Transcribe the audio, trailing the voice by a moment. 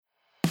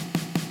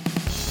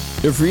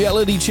If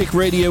Reality Check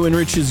Radio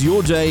enriches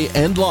your day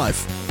and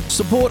life,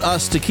 support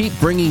us to keep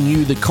bringing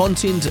you the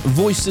content,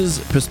 voices,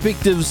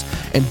 perspectives,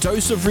 and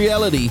dose of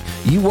reality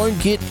you won't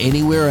get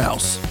anywhere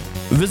else.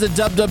 Visit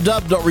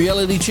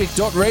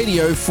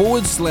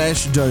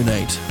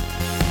www.realitycheck.radio/donate.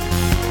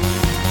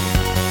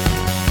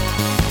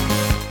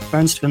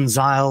 EARNST van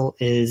ZYL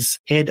is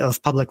head of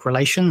public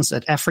relations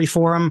at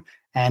Afriforum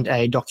and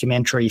a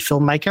documentary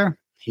filmmaker.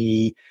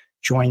 He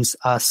joins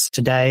us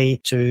today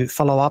to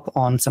follow up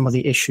on some of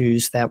the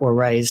issues that were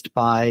raised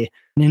by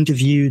an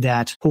interview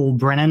that Paul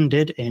Brennan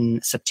did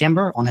in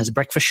September on his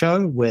breakfast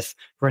show with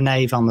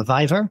Renee van der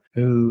Vijver,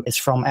 who is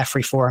from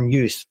Afriforum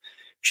Youth.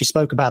 She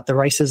spoke about the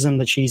racism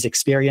that she's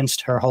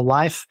experienced her whole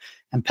life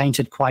and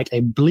painted quite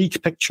a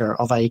bleak picture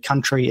of a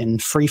country in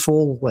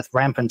freefall with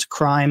rampant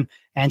crime,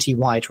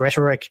 anti-white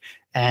rhetoric,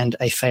 and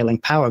a failing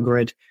power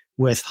grid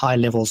with high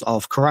levels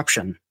of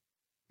corruption.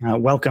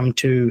 Welcome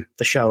to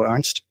the show,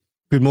 Ernst.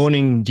 Good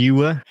morning,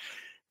 Dewar.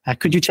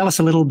 Could you tell us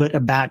a little bit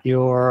about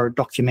your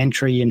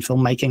documentary and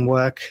filmmaking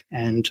work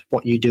and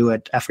what you do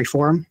at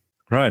Afriforum?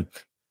 Right.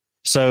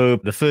 So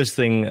the first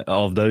thing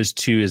of those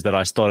two is that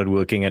I started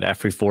working at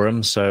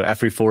Afriforum. So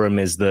Afriforum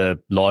is the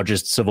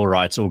largest civil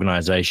rights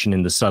organization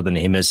in the Southern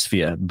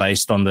Hemisphere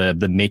based on the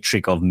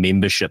metric of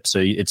membership. So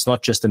it's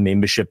not just a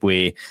membership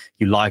where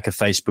you like a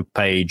Facebook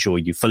page or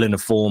you fill in a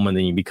form and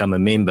then you become a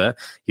member.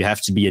 You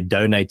have to be a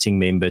donating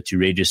member to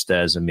register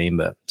as a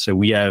member. So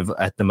we have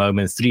at the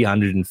moment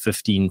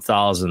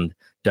 315,000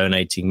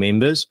 donating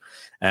members,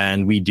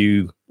 and we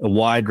do a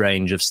wide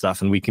range of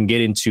stuff, and we can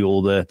get into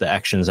all the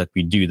actions that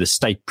we do, the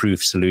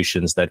state-proof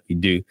solutions that we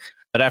do.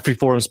 But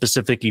Afriforum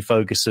specifically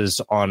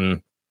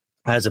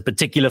has a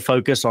particular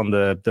focus on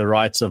the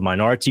rights of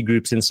minority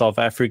groups in South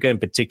Africa, in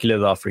particular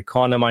the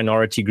Afrikaner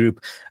minority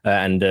group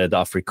and the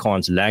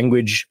Afrikaans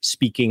language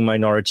speaking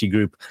minority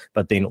group,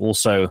 but then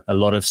also a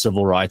lot of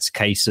civil rights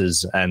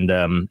cases and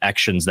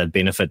actions that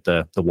benefit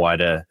the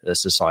wider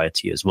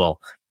society as well.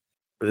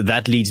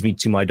 That leads me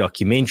to my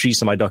documentary.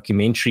 So my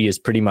documentary is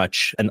pretty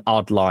much an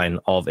outline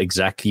of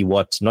exactly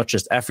what not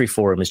just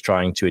Afriforum is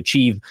trying to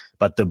achieve,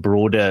 but the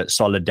broader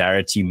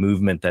solidarity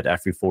movement that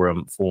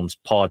Afriforum forms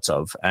part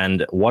of.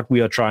 And what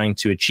we are trying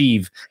to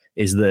achieve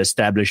is the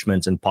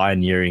establishment and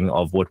pioneering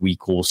of what we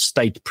call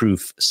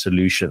state-proof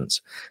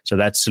solutions. So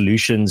that's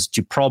solutions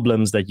to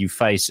problems that you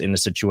face in a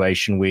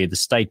situation where the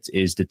state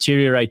is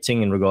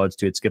deteriorating in regards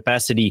to its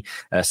capacity,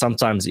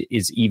 sometimes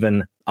is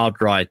even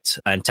outright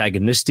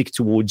antagonistic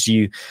towards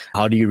you.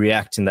 How do you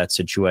react in that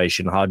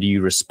situation? How do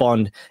you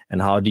respond? And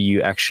how do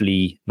you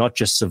actually not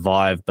just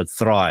survive, but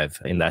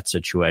thrive in that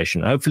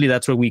situation? Hopefully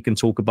that's what we can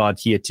talk about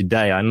here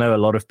today. I know a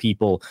lot of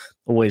people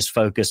always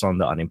focus on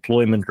the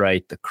unemployment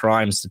rate, the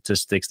crime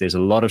statistics. There's a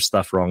lot of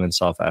stuff wrong in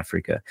South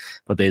Africa,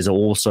 but there's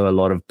also a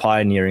lot of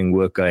pioneering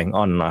work going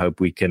on. And I hope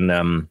we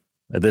can,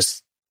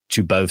 this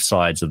to both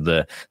sides of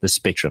the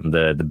spectrum,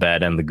 the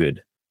bad and the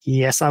good.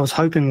 Yes, I was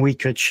hoping we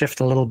could shift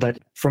a little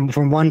bit from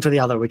one to the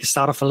other. We could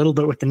start off a little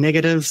bit with the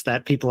negatives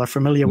that people are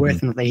familiar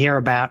with and that they hear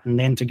about, and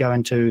then to go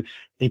into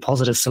the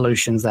positive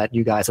solutions that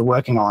you guys are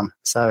working on.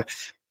 So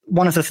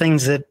one of the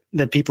things that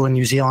people in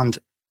New Zealand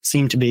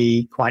seem to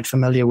be quite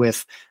familiar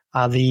with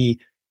are the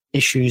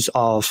issues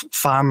of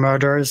farm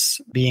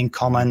murders being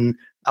common,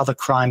 other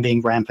crime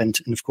being rampant,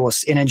 and of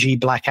course, energy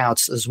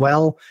blackouts as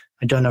well.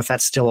 I don't know if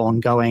that's still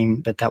ongoing,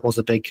 but that was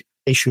a big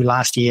issue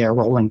last year,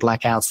 rolling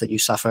blackouts that you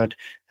suffered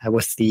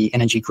with the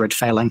energy grid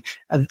failing.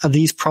 Are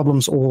these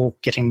problems all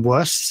getting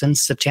worse since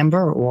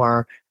September,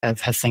 or have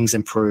things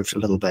improved a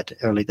little bit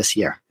early this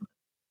year?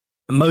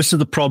 Most of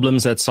the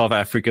problems that South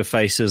Africa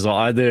faces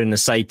are either in a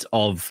state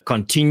of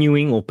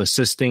continuing or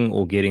persisting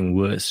or getting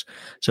worse.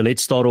 So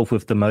let's start off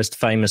with the most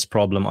famous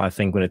problem, I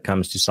think, when it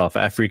comes to South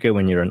Africa,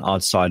 when you're an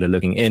outsider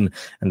looking in,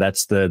 and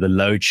that's the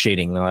load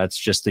shedding. Now, that's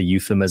just a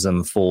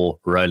euphemism for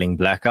rolling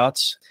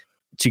blackouts.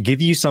 To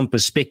give you some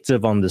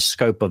perspective on the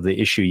scope of the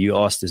issue, you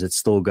asked, is it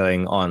still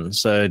going on?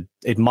 So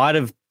it might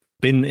have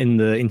been in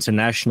the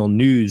international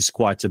news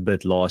quite a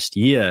bit last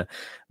year,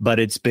 but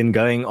it's been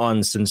going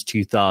on since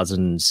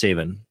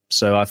 2007.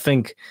 So I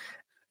think,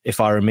 if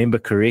I remember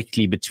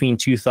correctly, between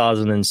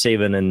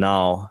 2007 and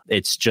now,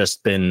 it's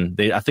just been,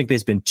 I think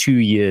there's been 2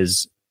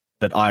 years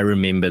that I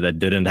remember that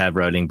didn't have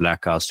rolling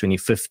blackouts,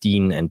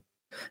 2016 and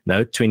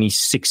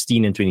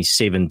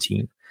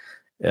 2017.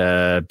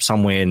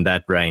 Somewhere in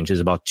that range. There's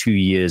about 2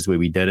 years where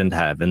we didn't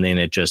have, and then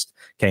it just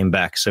came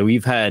back. So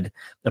we've had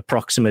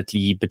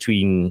approximately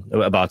between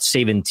about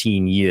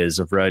 17 years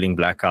of rolling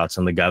blackouts,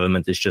 and the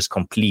government is just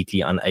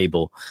completely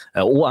unable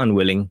or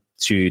unwilling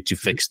to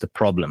fix the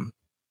problem.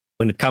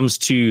 When it comes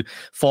to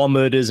farm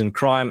murders and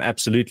crime,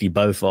 absolutely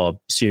both are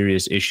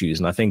serious issues.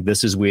 And I think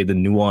this is where the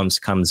nuance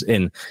comes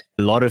in.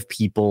 A lot of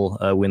people,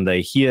 when they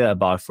hear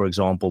about, for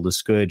example, the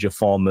scourge of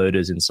farm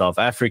murders in South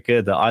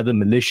Africa, they either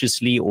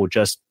maliciously or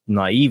just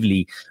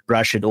naively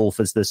brush it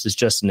off as this is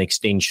just an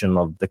extension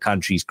of the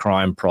country's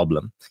crime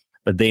problem.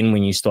 But then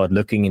when you start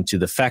looking into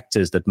the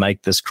factors that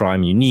make this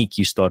crime unique,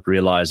 you start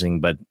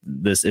realizing, but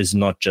this is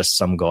not just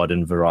some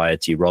garden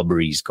variety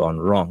robberies gone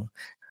wrong.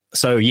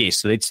 So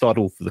yes, let's start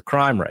off with the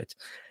crime rate.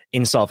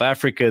 in South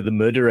Africa, the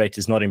murder rate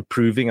is not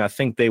improving. I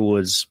think there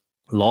was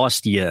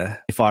last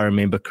year, if I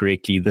remember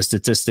correctly, the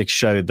statistics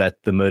showed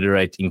that the murder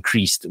rate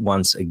increased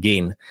once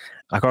again.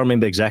 I can't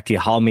remember exactly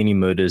how many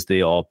murders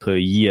there are per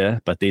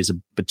year, but there's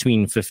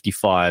between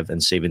 55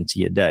 and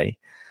 70 a day.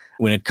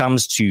 When it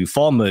comes to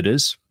farm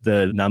murders,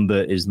 the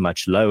number is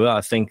much lower.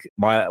 I think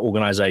my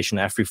organization,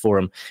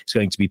 Afriforum, is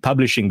going to be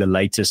publishing the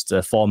latest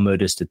farm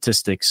murder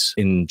statistics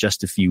in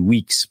just a few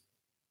weeks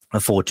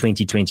for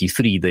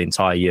 2023, the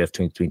entire year of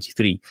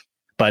 2023.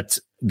 But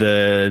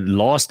the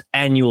last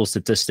annual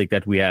statistic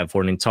that we have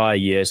for an entire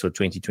year, so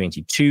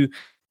 2022,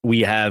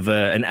 we have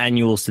an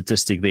annual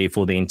statistic there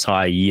for the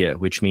entire year,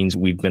 which means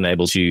we've been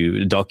able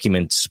to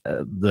document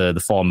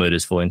the farm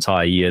murders for the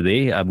entire year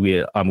there.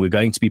 We're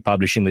going to be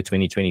publishing the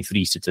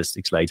 2023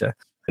 statistics later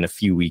in a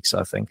few weeks,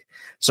 I think.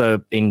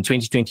 So in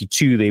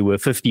 2022, there were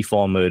 50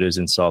 farm murders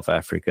in South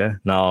Africa.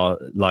 Now,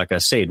 like I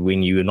said,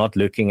 when you're not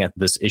looking at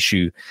this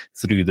issue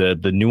through the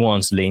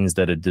nuanced lens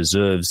that it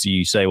deserves,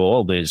 you say,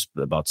 well, there's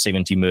about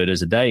 70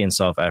 murders a day in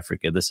South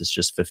Africa. This is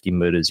just 50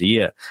 murders a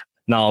year.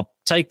 Now,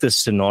 take this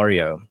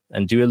scenario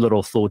and do a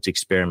little thought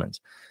experiment.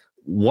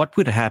 What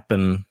would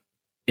happen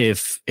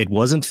if it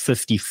wasn't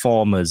 50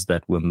 farmers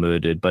that were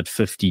murdered, but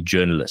 50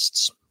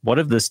 journalists? What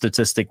if the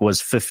statistic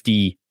was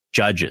 50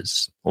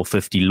 judges or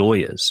 50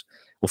 lawyers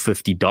or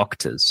 50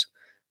 doctors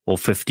or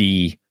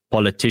 50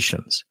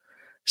 politicians?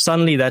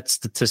 Suddenly that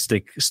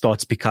statistic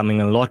starts becoming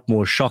a lot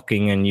more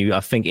shocking. And I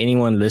think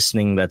anyone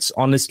listening that's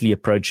honestly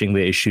approaching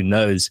the issue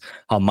knows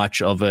how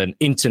much of an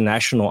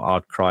international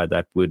outcry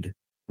that the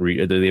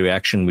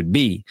reaction would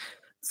be.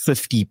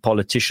 50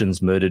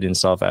 politicians murdered in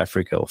South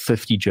Africa or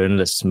 50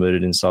 journalists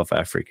murdered in South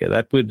Africa.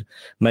 That would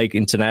make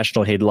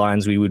international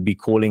headlines. We would be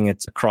calling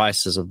it a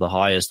crisis of the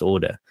highest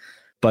order.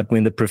 But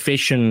when the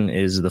profession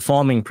is the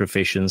farming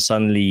profession,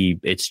 suddenly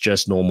it's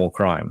just normal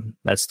crime.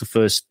 That's the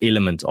first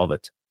element of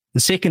it. The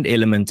second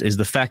element is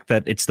the fact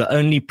that it's the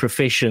only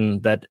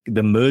profession that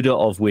the murder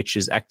of which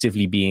is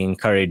actively being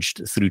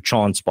encouraged through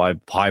chants by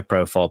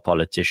high-profile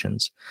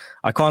politicians.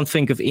 I can't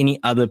think of any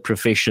other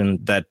profession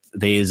that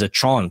there is a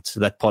chant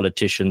that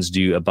politicians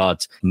do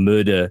about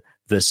murder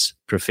this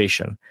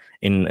profession.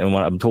 And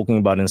what I'm talking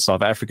about in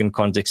South African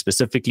context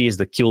specifically is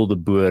the kill the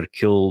boer,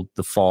 kill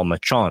the farmer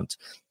chant.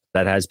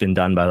 That has been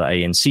done by the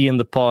ANC in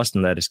the past,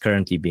 and that is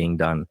currently being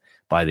done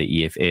by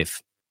the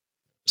EFF.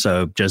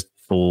 So just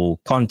for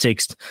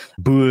context,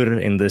 boer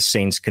in this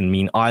sense can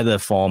mean either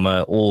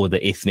farmer or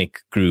the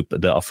ethnic group,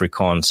 the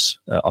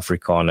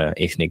Afrikaner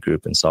ethnic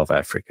group in South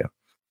Africa.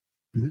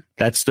 Mm-hmm.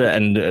 That's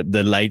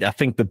I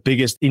think the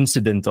biggest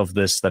incident of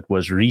this that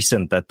was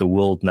recent that the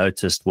world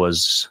noticed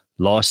was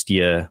last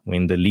year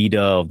when the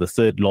leader of the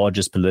third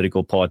largest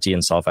political party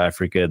in South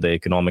Africa, the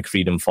Economic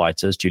Freedom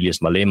Fighters, Julius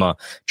Malema,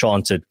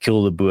 chanted,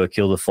 "Kill the boer,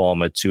 kill the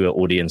farmer," to an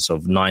audience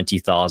of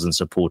 90,000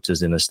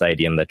 supporters in a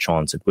stadium that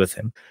chanted with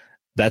him.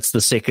 That's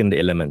the second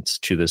element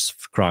to this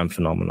crime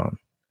phenomenon.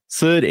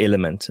 Third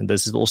element, and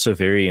this is also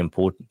very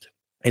important,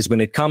 is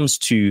when it comes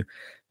to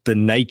the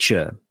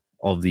nature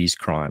of these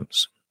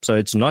crimes. So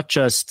it's not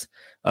just,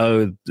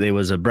 there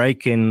was a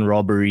break-in,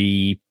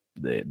 robbery,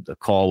 the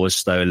car was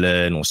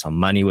stolen or some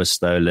money was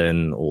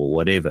stolen or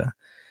whatever.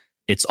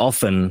 It's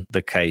often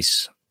the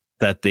case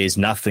that there's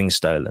nothing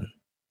stolen.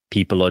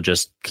 People are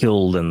just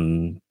killed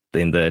and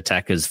then the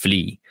attackers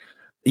flee.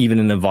 Even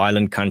in a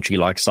violent country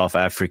like South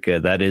Africa,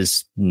 that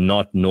is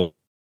not normal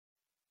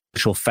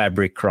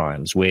fabric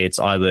crimes where it's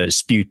either a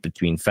dispute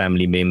between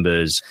family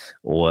members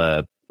or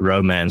a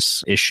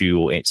romance issue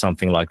or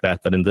something like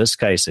that. But in this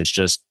case, it's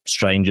just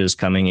strangers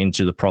coming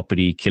into the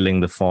property, killing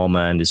the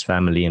farmer and his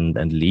family and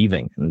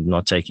leaving and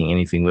not taking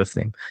anything with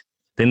them.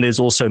 Then there's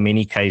also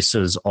many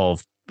cases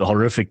of the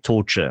horrific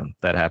torture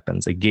that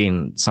happens.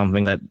 Again,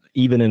 something that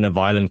even in a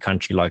violent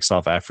country like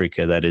South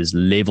Africa, that is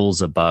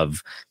levels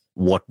above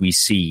what we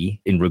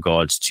see in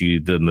regards to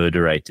the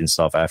murder rate in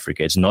South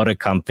Africa. It's not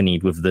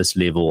accompanied with this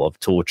level of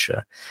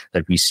torture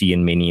that we see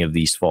in many of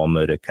these farm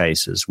murder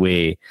cases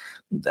where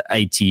the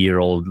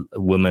 80-year-old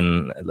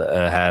women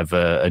have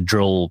a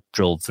drill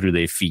drilled through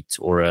their feet,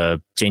 or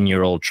a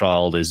 10-year-old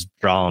child is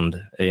drowned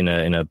in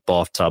a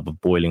bathtub of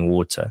boiling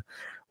water,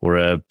 or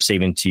a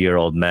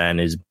 70-year-old man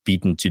is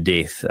beaten to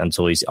death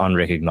until he's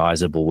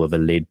unrecognizable with a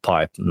lead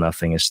pipe.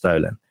 Nothing is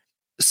stolen.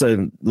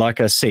 So, like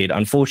I said,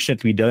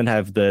 unfortunately, we don't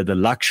have the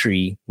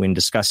luxury when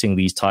discussing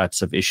these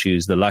types of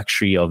issues, the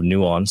luxury of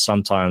nuance.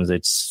 Sometimes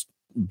it's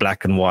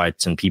black and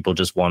white and people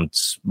just want,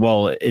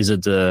 well, is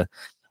it the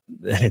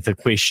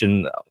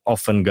question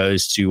often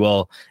goes to,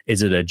 well,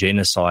 is it a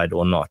genocide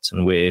or not?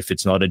 And where if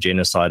it's not a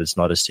genocide, it's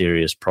not a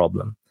serious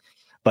problem.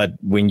 But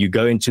when you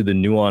go into the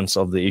nuance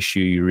of the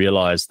issue, you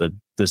realize that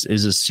this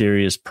is a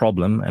serious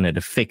problem and it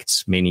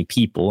affects many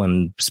people,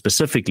 and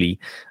specifically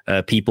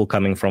people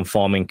coming from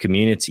farming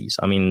communities.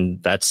 I mean,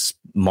 that's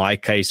my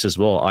case as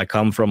well. I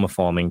come from a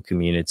farming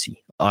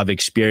community. I've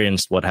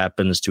experienced what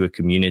happens to a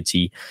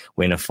community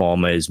when a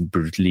farmer is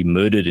brutally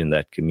murdered in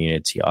that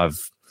community.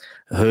 I've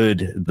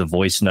heard the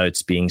voice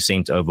notes being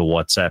sent over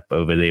WhatsApp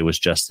over there was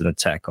just an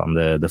attack on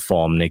the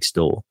farm next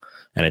door,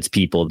 and it's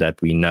people that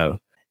we know.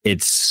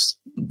 it's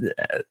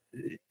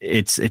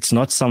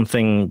not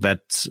something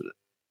that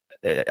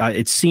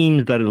it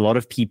seems that a lot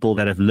of people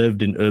that have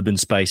lived in urban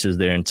spaces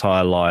their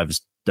entire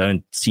lives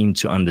don't seem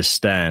to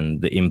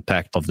understand the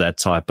impact of that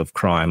type of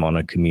crime on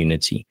a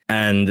community.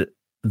 And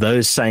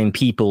those same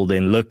people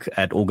then look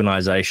at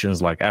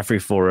organizations like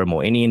Afriforum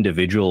or any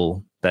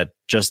individual that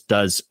just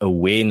does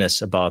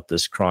awareness about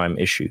this crime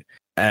issue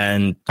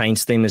and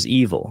paints them as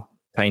evil,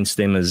 paints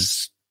them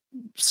as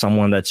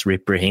someone that's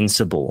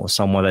reprehensible, or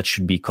someone that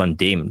should be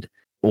condemned,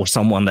 or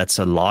someone that's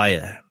a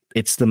liar.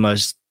 It's the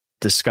most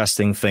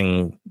disgusting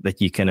thing that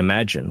you can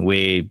imagine.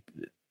 Where,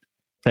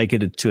 take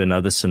it to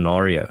another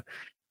scenario.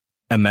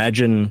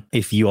 Imagine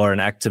if you are an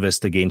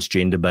activist against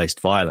gender-based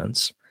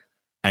violence,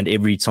 and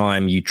every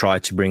time you try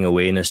to bring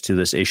awareness to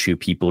this issue,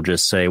 people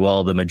just say,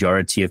 well, the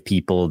majority of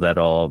people that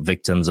are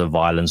victims of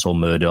violence or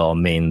murder are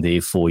men,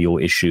 therefore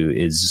your issue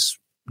is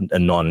a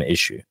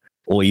non-issue.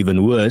 Or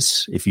even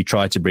worse, if you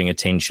try to bring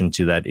attention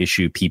to that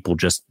issue, people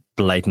just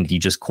blatantly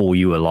just call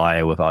you a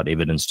liar without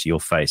evidence to your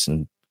face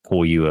and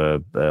call you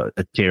a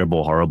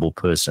terrible, horrible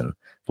person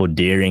for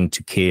daring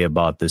to care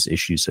about this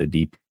issue so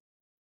deep.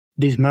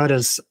 These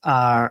murders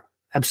are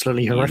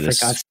absolutely horrific.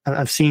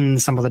 I've seen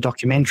some of the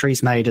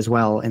documentaries made as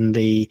well in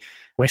the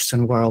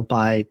Western world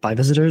by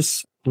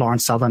visitors.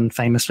 Lawrence Southern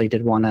famously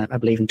did one, I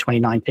believe, in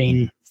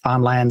 2019,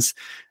 Farmlands.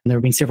 And there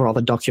have been several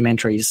other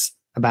documentaries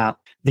about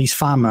these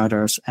farm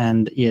murders,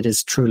 and it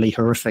is truly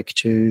horrific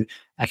to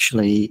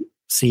actually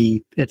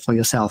see it for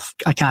yourself.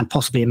 I can't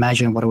possibly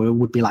imagine what it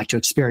would be like to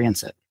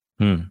experience it.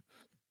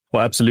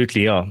 Well,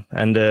 absolutely, yeah.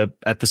 And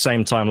at the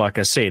same time, like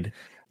I said,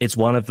 it's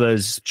one of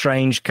those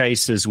strange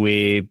cases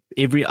where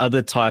every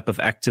other type of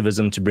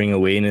activism to bring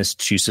awareness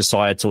to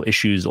societal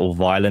issues or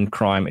violent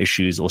crime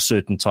issues or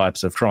certain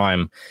types of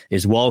crime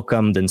is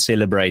welcomed and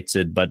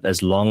celebrated. But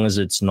as long as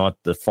it's not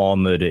the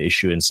farm murder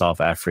issue in South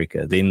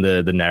Africa, then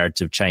the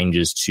narrative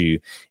changes to,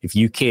 if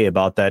you care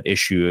about that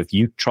issue, if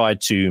you try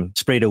to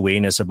spread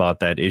awareness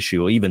about that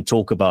issue or even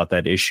talk about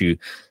that issue,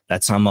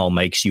 that somehow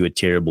makes you a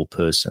terrible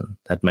person.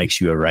 That makes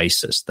you a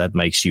racist. That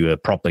makes you a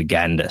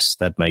propagandist.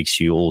 That makes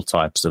you all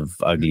types of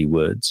ugly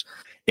words.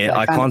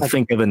 I can't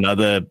think of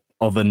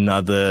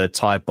another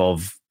type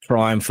of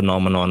crime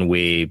phenomenon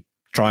where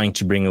trying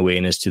to bring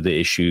awareness to the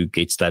issue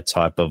gets that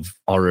type of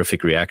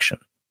horrific reaction.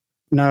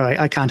 No,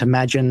 I can't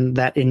imagine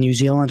that in New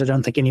Zealand. I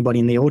don't think anybody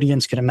in the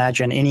audience could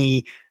imagine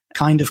any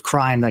kind of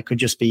crime that could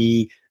just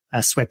be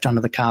swept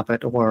under the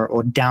carpet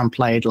or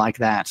downplayed like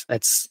that.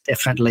 It's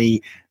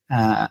definitely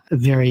a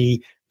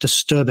very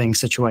disturbing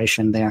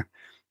situation there.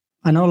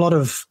 I know a lot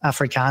of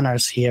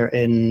Afrikaners here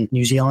in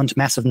New Zealand.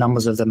 Massive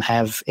numbers of them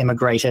have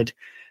immigrated.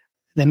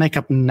 They make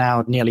up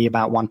now nearly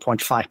about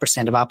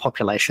 1.5% of our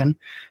population.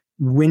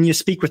 When you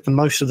speak with them,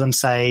 most of them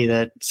say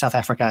that South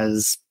Africa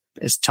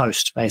is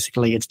toast,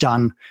 basically. It's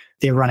done.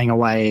 They're running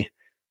away.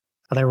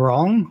 Are they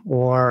wrong?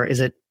 Or is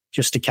it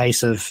just a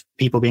case of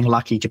people being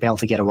lucky to be able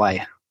to get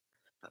away?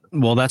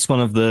 Well, that's one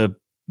of the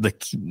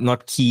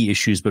not key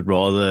issues, but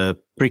rather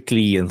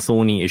prickly and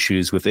thorny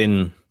issues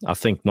within, I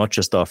think, not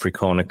just the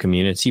Afrikaner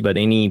community, but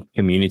any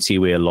community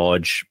where a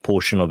large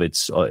portion of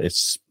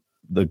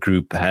the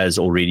group has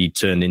already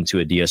turned into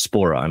a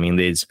diaspora. I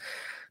mean,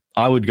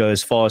 I would go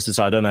as far as this,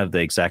 I don't have the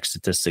exact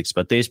statistics,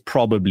 but there's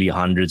probably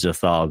hundreds of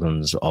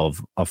thousands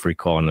of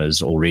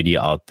Afrikaners already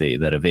out there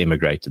that have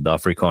emigrated, the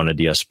Afrikaner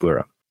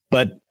diaspora.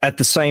 But at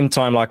the same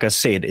time, like I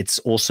said, it's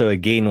also,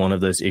 again, one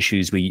of those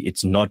issues where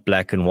it's not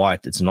black and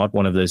white. It's not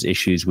one of those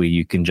issues where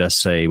you can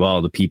just say,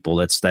 well, the people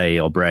that stay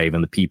are brave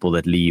and the people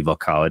that leave are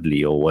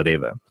cowardly or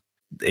whatever.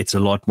 It's a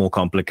lot more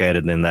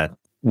complicated than that.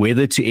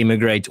 Whether to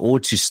immigrate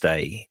or to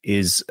stay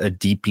is a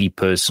deeply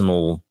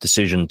personal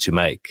decision to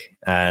make.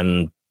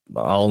 And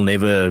I'll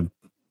never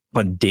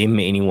condemn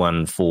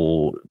anyone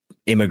for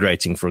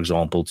immigrating, for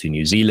example, to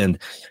New Zealand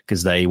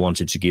because they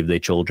wanted to give their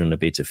children a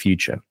better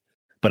future.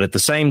 But at the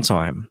same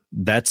time,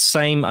 that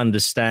same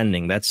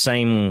understanding,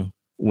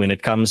 when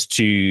it comes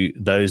to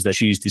those that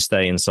choose to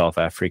stay in South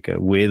Africa,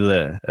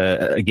 whether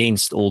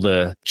against all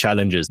the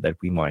challenges that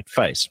we might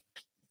face.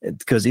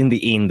 Because in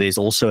the end, there's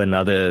also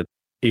another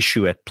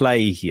issue at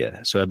play here.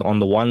 So on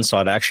the one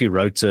side, I actually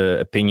wrote an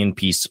opinion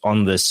piece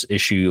on this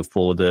issue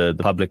for the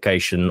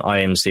publication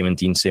IM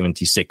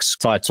 1776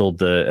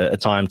 titled A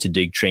Time to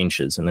Dig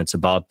Trenches. And it's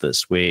about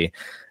this, where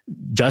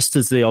just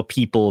as there are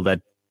people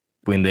that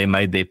when they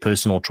made their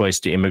personal choice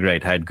to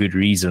immigrate had good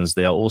reasons,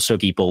 there are also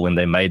people when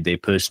they made their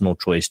personal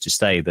choice to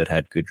stay that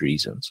had good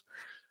reasons.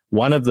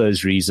 One of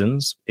those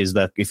reasons is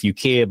that if you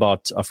care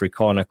about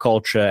Afrikaner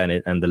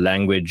culture and the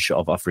language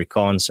of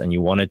Afrikaans and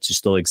you want it to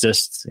still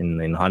exist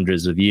in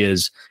hundreds of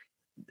years,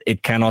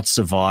 it cannot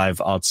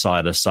survive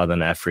outside of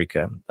Southern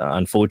Africa.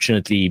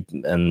 Unfortunately,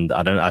 and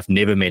I've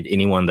never met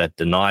anyone that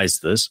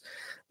denies this,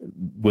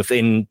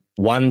 within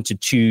 1 to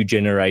 2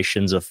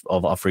 generations of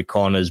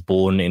Afrikaners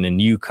born in a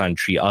new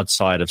country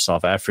outside of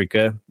South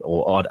Africa,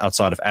 or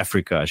outside of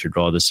Africa, I should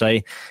rather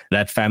say,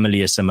 that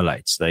family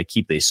assimilates. They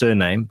keep their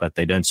surname, but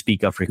they don't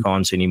speak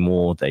Afrikaans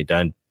anymore. They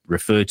don't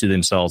refer to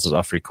themselves as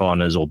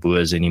Afrikaners or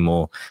Boers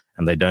anymore,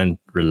 and they don't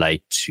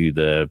relate to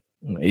the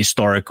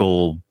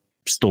historical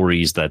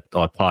stories that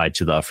are tied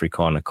to the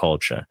Afrikaner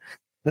culture.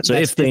 So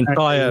if the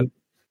entire...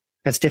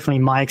 That's definitely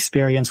my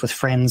experience with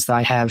friends that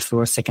I have who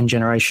are second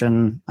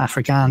generation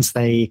Afrikaans.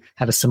 They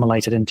have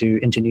assimilated into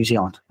New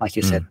Zealand, like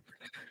you said.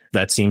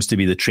 That seems to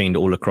be the trend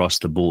all across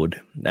the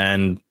board.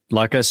 And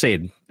like I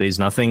said, there's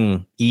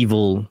nothing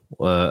evil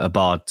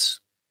about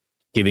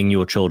giving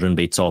your children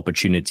better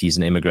opportunities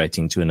and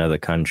immigrating to another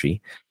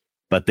country.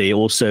 But there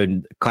also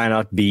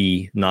cannot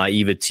be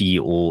naivety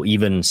or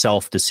even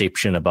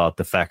self-deception about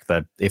the fact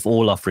that if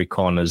all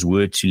Afrikaners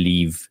were to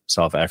leave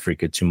South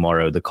Africa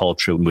tomorrow, the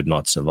culture would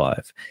not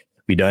survive.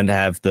 We don't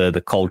have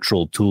the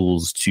cultural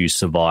tools to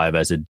survive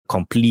as a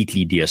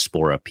completely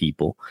diaspora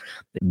people.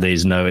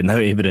 There's no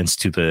evidence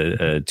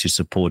to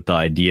support the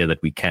idea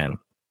that we can.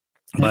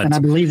 And I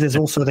believe there's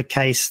also the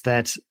case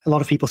that a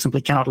lot of people simply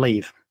cannot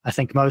leave. I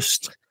think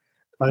most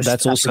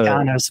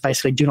Afrikaners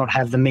basically do not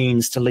have the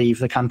means to leave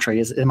the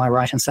country. Am I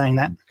right in saying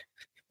that?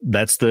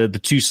 That's the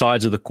two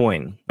sides of the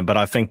coin. But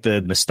I think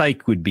the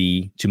mistake would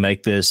be to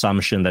make the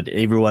assumption that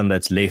everyone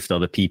that's left are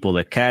the people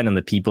that can and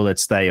the people that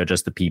stay are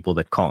just the people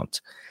that can't.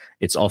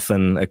 It's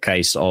often a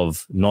case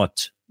of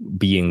not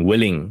being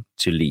willing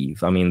to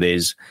leave. I mean,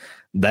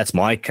 that's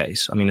my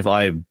case. I mean, if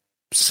I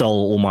sell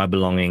all my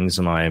belongings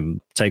and I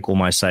take all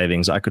my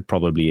savings, I could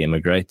probably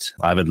immigrate.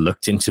 I haven't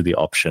looked into the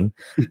option,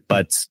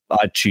 but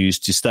I choose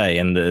to stay.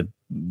 And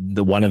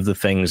the one of the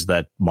things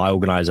that my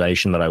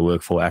organization that I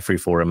work for,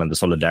 Afriforum, and the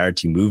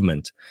Solidarity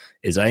Movement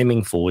is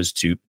aiming for is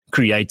to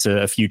create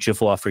a future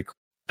for Africa,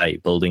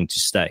 building to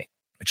stay,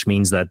 which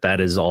means that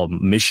is our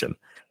mission,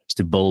 is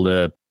to build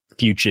a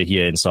future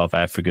here in South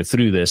Africa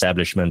through the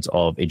establishment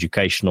of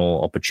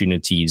educational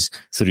opportunities,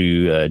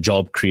 through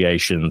job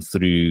creation,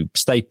 through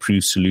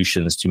state-proof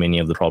solutions to many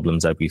of the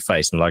problems that we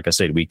face. And like I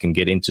said, we can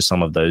get into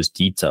some of those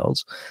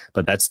details,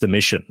 but that's the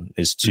mission,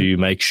 is to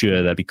make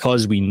sure that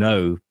because we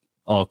know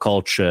our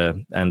culture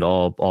and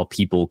our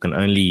people can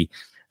only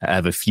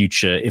have a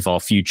future if our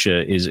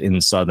future is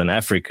in Southern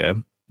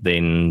Africa,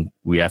 then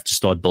we have to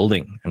start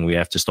building, and we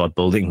have to start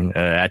building.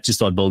 Had to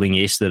start building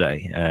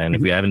yesterday, and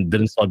if we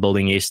didn't start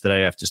building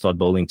yesterday, I have to start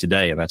building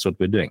today, and that's what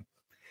we're doing.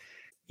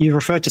 You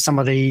referred to some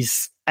of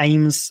these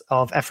aims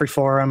of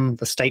Afriforum,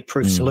 the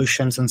state-proof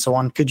solutions, and so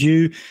on. Could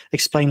you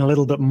explain a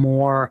little bit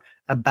more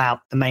about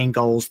the main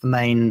goals, the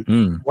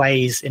main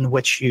ways in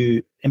which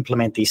you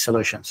implement these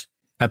solutions?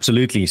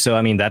 Absolutely. So,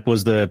 I mean, that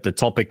was the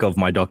topic of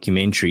my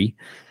documentary.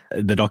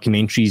 The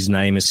documentary's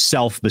name is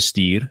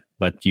Selfbestuur,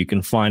 but you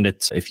can find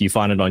it, if you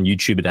find it on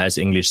YouTube, it has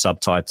English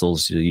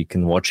subtitles. You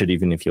can watch it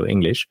even if you're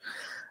English.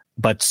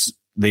 But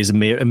there's a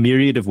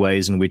myriad of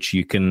ways in which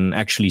you can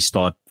actually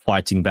start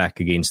fighting back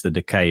against the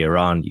decay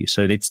around you.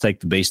 So let's take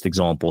the best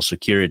example,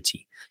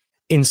 security.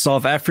 In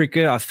South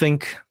Africa, I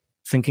think,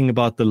 thinking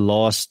about the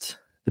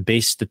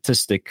best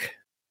statistic,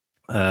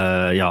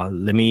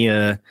 let me,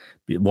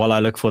 while I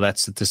look for that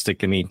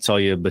statistic, let me tell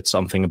you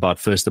something about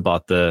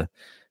the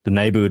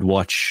Neighborhood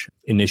Watch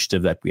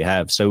initiative that we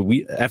have. So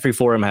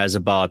Afriforum has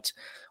about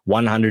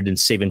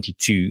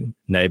 172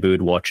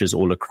 neighborhood watches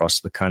all across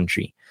the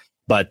country.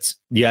 But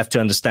you have to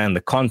understand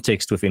the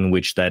context within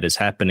which that is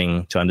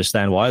happening to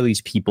understand why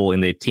these people in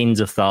their tens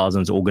of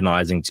thousands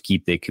organizing to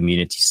keep their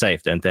community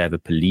safe don't they have a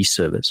police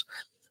service.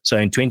 So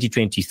in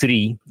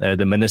 2023,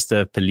 the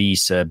Minister of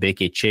Police,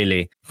 Beke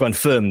Cele,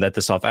 confirmed that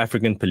the South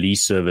African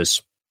Police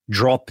Service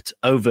dropped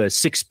over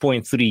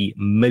 6.3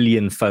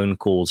 million phone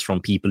calls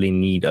from people in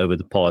need over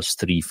the past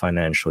 3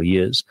 financial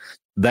years.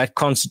 That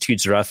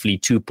constitutes roughly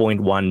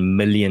 2.1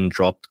 million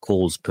dropped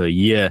calls per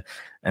year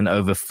and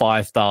over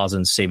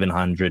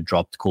 5,700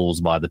 dropped calls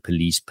by the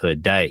police per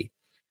day.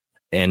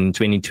 In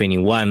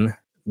 2021,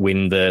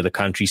 when the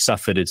country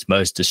suffered its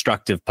most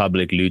destructive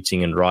public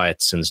looting and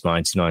riots since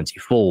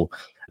 1994,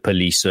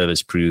 police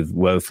service proved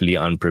woefully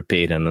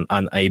unprepared and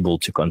unable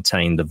to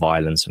contain the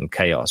violence and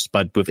chaos.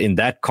 But within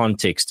that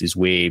context is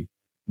where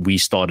we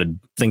started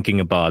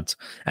thinking about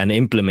and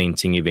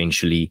implementing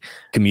eventually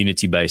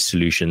community-based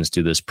solutions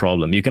to this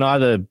problem. You can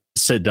either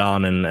sit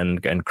down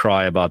and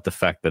cry about the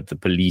fact that the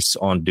police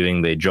aren't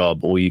doing their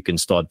job, or you can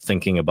start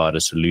thinking about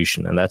a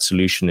solution. And that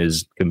solution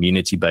is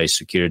community-based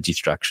security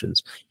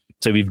structures.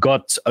 So we've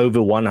got over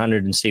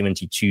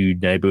 172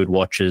 neighborhood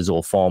watches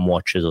or farm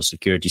watches or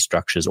security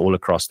structures all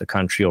across the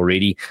country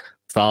already.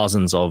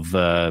 Thousands of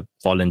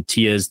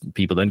volunteers.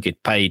 People don't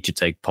get paid to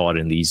take part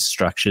in these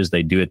structures.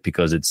 They do it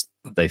because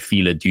they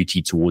feel a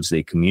duty towards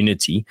their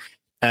community.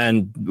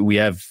 And we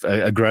have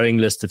a growing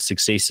list of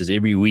successes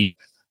every week.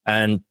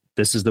 And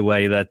this is the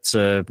way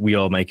that we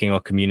are making our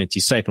community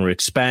safe, and we're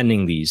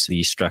expanding these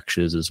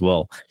structures as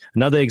well.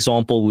 Another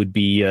example would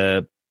be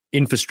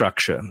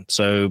infrastructure.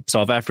 So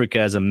South Africa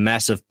has a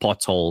massive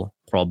pothole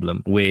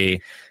problem where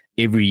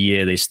every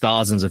year there's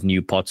thousands of new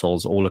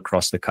potholes all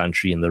across the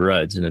country in the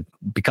roads, and it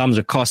becomes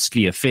a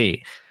costly affair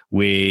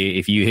where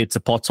if you hit a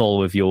pothole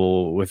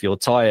with your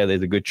tire,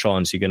 there's a good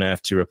chance you're going to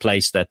have to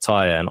replace that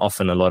tire. And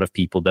often a lot of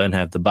people don't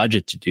have the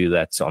budget to do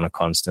that on a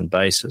constant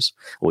basis,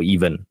 or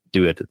even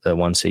do it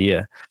once a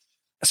year.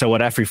 So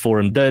what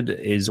Afriforum did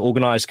is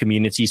organize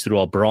communities through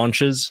our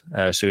branches.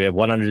 So we have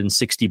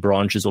 160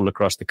 branches all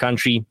across the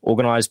country,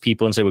 organize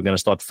people and say, we're going to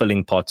start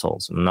filling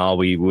potholes. And now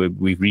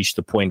we've reached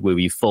the point where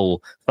we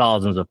fill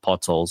thousands of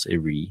potholes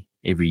every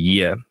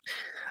year.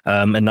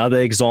 Another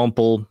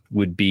example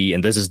would be,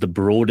 and this is the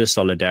broader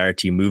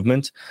solidarity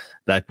movement,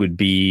 that would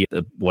be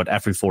what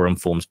Afriforum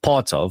forms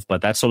part of.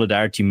 But that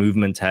solidarity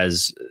movement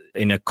has,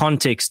 in a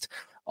context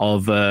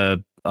of a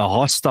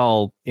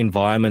hostile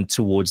environment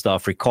towards the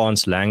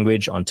Afrikaans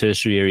language on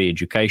tertiary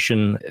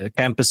education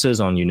campuses,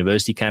 on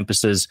university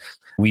campuses,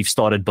 we've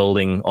started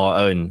building our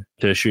own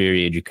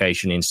tertiary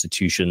education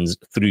institutions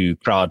through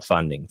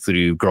crowdfunding,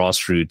 through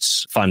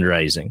grassroots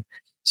fundraising.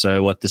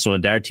 So what the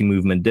solidarity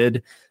movement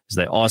did is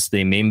they asked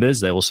their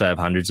members, they also have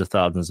hundreds of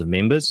thousands of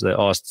members, they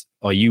asked,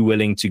 are you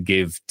willing to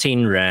give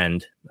 10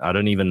 Rand? I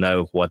don't even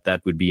know what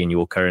that would be in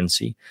your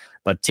currency,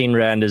 but 10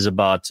 Rand is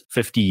about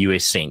 50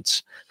 US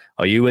cents.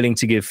 Are you willing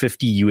to give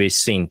 50 US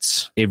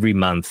cents every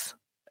month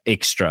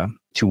extra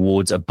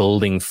towards a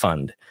building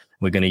fund?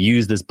 We're going to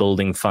use this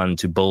building fund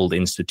to build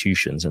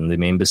institutions. And the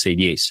members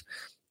said yes.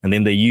 And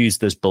then they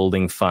used this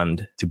building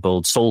fund to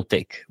build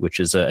Soltech, which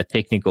is a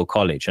technical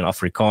college, an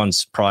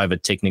Afrikaans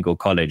private technical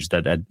college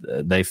that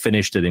they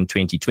finished it in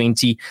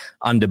 2020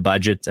 under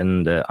budget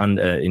and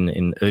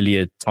in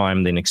earlier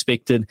time than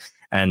expected.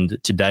 And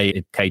today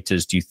it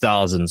caters to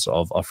thousands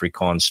of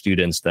Afrikaans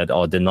students that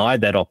are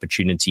denied that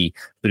opportunity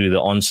through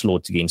the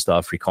onslaught against the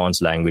Afrikaans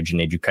language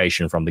and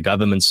education from the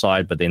government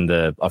side. But then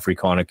the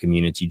Afrikaner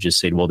community just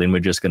said, well, then we're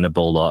just going to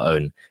build our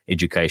own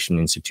education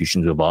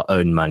institutions with our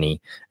own money.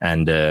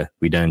 And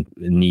we don't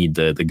need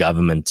the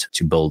government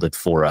to build it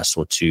for us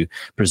or to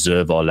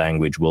preserve our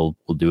language. We'll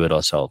do it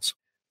ourselves.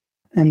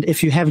 And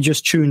if you have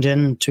just tuned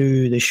in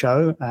to the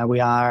show, we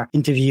are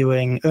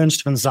interviewing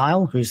EARNST van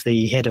Zyl, who's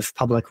the head of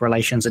public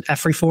relations at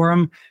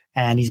Afriforum,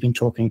 and he's been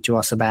talking to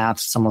us about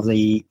some of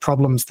the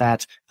problems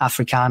that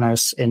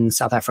Afrikaners in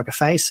South Africa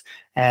face,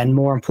 and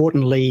more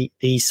importantly,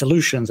 the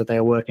solutions that they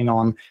are working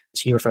on,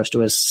 which he refers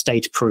to as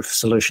state-proof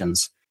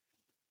solutions.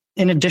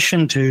 In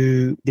addition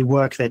to the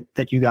work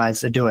that you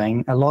guys are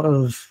doing, a lot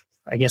of,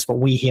 I guess, what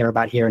we hear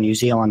about here in New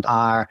Zealand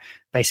are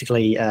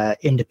basically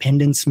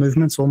independence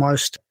movements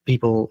almost.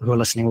 People who are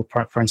listening will,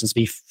 for instance,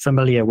 be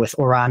familiar with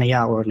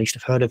Orania, or at least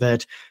have heard of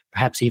it,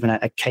 perhaps even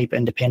a Cape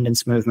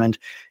independence movement.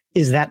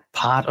 Is that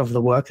part of the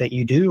work that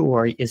you do,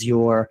 or is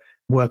your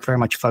work very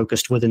much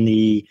focused within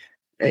the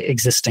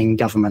existing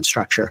government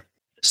structure?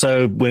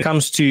 So when it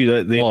comes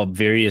to there are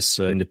various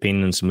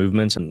independence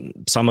movements, and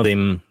some of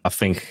them, I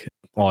think,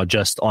 are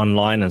just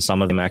online, and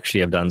some of them actually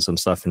have done some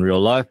stuff in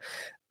real life.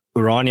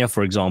 Orania,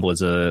 for example,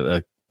 is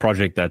a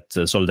project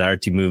that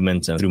Solidarity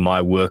Movement, and through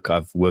my work,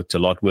 I've worked a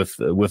lot with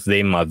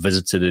them. I've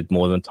visited it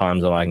more than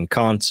times than I can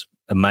count.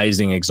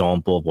 Amazing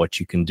example of what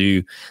you can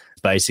do.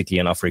 Basically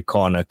an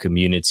Afrikaner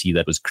community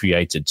that was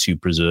created to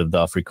preserve the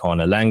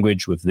Afrikaner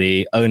language with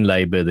their own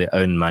labor, their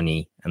own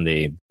money, and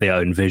their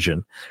own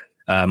vision.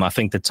 I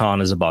think the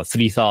town is about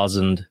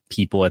 3,000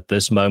 people at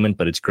this moment,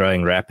 but it's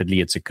growing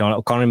rapidly. Its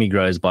economy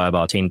grows by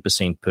about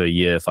 10% per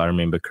year, if I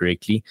remember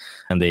correctly,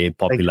 and their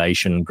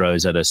population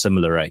grows at a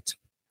similar rate.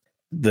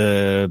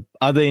 The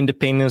other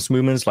independence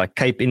movements like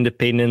Cape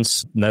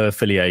Independence, no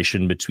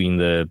affiliation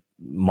between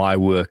my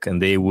work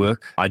and their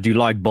work. I do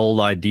like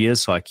bold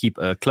ideas, so I keep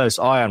a close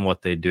eye on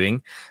what they're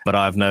doing, but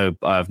I have no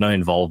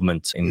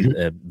involvement in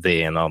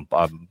there, and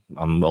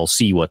I'll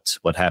see what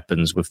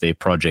happens with their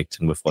project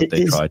and with what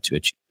they try to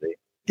achieve there.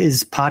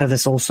 Is part of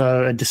this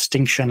also a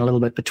distinction a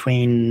little bit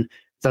between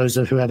those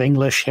who have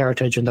English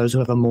heritage and those who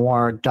have a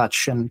more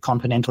Dutch and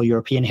continental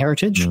European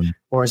heritage,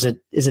 or is it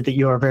that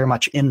you're very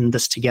much in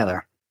this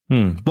together?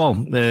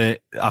 Well,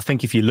 I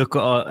think if you look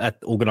at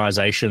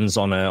organizations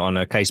on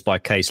a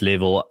case-by-case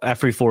level,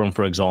 Afriforum,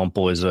 for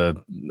example, is a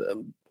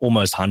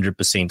almost 100%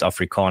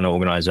 Afrikaner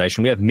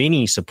organization. We have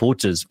many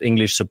supporters,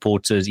 English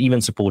supporters,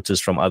 even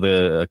supporters from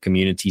other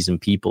communities and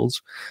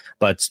peoples,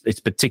 but it's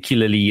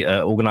particularly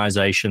an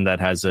organization that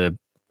has a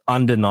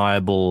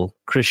undeniable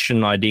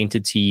Christian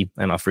identity,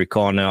 an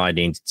Afrikaner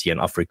identity, an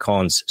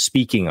Afrikaans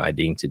speaking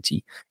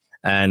identity.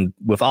 And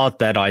without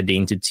that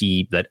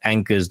identity that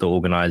anchors the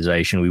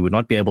organization, we would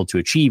not be able to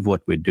achieve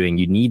what we're doing.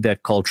 You need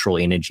that cultural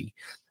energy.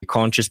 It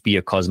can't just be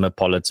a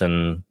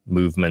cosmopolitan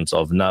movement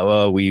of,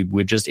 no,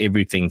 we're just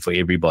everything for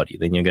everybody.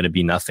 Then you're going to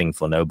be nothing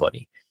for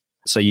nobody.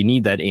 So you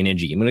need that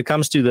energy. And when it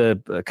comes to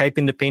the Cape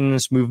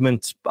Independence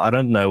movement, I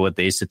don't know what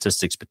their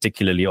statistics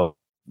particularly are.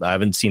 I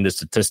haven't seen the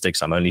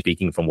statistics. I'm only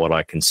speaking from what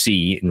I can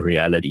see in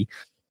reality.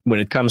 When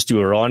it comes to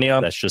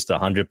Orania, that's just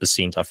 100%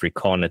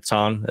 Afrikaner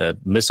town.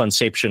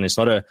 Misconception, it's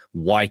not a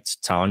white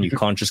town. You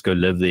can't just go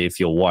live there if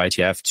you're white.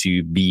 You have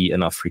to be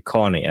an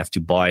Afrikaner. You have to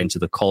buy into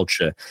the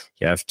culture.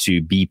 You have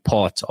to be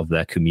part of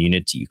that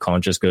community. You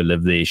can't just go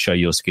live there, show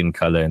your skin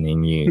color, and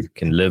then you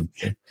can live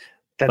there.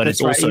 But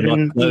it's also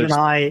even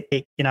I,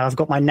 I've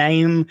got my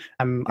name.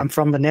 I'm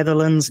from the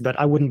Netherlands, but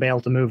I wouldn't be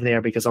able to move there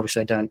because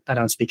obviously I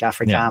don't speak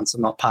Afrikaans.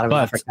 I'm not part of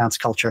Afrikaans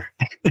culture.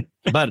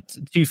 But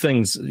two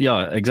things.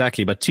 Yeah,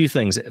 exactly. But two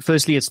things.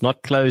 Firstly, it's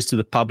not closed to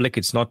the public.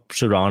 It's not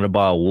surrounded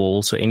by a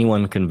wall. So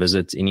anyone can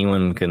visit,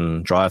 anyone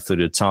can drive through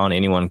the town,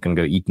 anyone can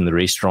go eat in the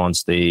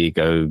restaurants there,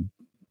 go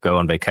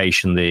on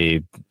vacation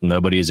there.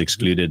 Nobody is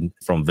excluded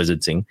from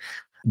visiting.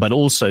 But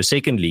also,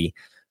 secondly,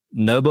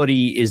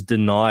 nobody is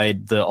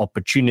denied the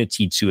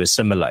opportunity to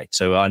assimilate.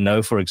 So I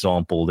know, for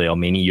example, there are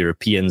many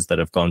Europeans that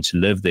have gone to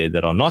live there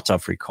that are not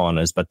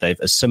Afrikaners, but they've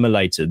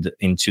assimilated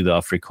into the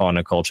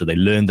Afrikaner culture. They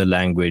learned the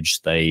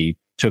language, they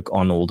took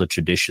on all the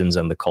traditions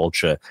and the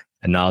culture,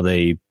 and now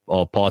they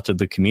are part of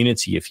the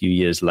community a few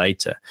years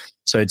later.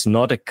 So it's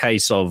not a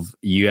case of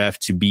you have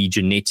to be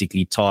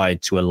genetically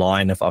tied to a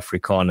line of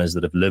Afrikaners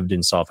that have lived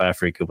in South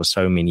Africa for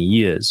so many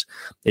years.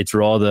 It's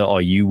rather,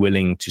 are you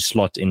willing to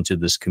slot into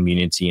this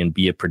community and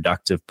be a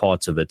productive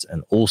part of it?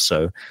 And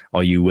also,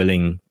 are you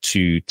willing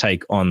to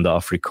take on the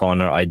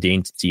Afrikaner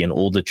identity and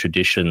all the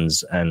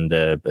traditions and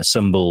the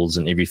symbols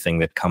and everything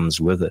that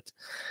comes with it?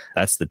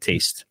 That's the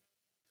test.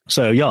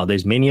 So yeah,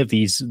 there's many of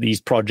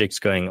these projects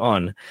going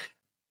on.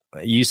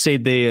 You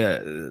said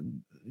there,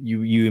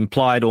 you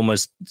implied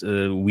almost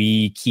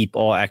we keep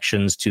our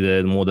actions to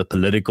the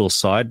political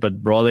side, but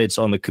rather it's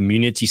on the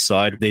community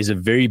side. There's a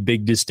very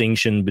big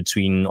distinction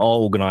between our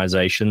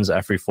organizations,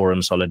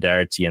 Afriforum,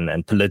 Solidarity,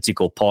 and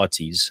political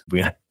parties.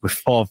 We're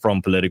far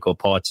from political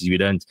parties. We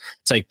don't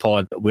take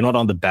part. We're not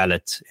on the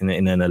ballot in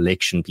an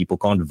election. People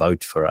can't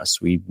vote for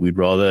us. We'd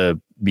rather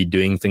be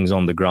doing things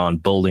on the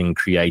ground, building,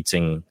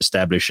 creating,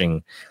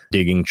 establishing,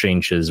 digging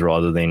trenches,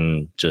 rather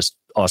than just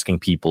asking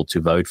people to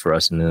vote for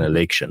us in an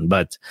election.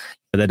 But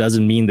that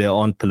doesn't mean there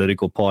aren't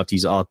political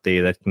parties out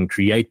there that can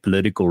create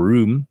political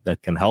room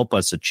that can help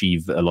us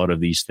achieve a lot of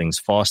these things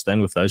fast.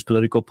 And with those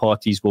political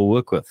parties, we'll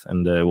work with,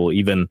 and we'll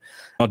even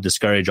not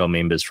discourage our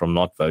members from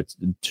not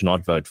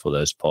vote for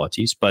those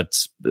parties.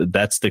 But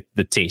that's the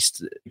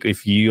test.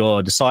 If you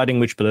are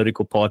deciding which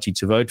political party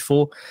to vote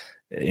for,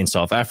 in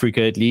South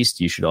Africa, at least,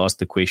 you should ask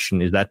the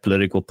question, is that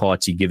political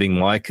party giving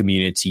my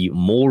community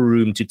more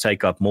room to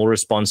take up more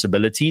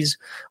responsibilities,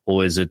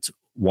 or is it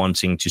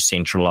wanting to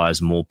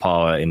centralize more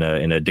power in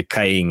a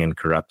decaying and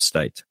corrupt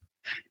state?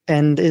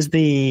 And is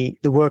the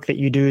work that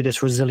you do,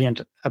 this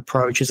resilient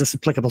approach, is this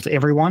applicable to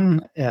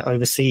everyone,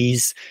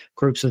 overseas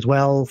groups as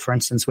well? For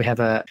instance, we have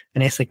an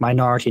ethnic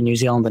minority in New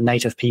Zealand, the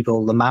native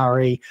people, the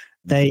Maori.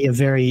 They are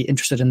very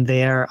interested in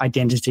their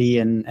identity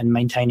and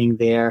maintaining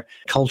their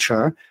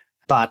culture.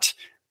 But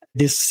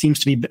this seems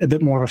to be a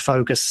bit more of a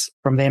focus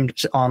from them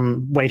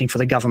on waiting for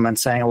the government,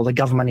 saying, oh, the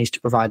government needs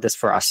to provide this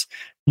for us.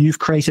 You've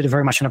created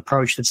very much an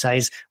approach that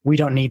says, we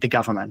don't need the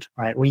government,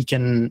 right? We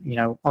can,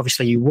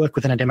 obviously you work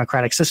within a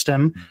democratic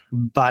system,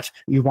 but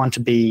you want to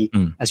be,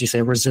 as you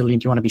say,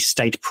 resilient. You want to be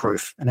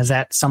state-proof. And is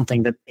that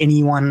something that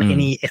anyone,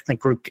 any ethnic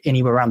group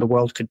anywhere around the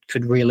world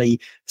could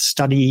really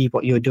study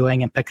what you're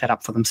doing and pick that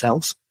up for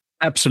themselves?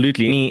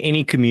 Absolutely.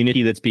 Any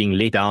community that's being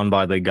let down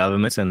by the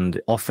government,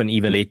 and often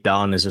even let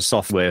down is a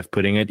soft way of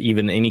putting it,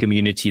 even any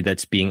community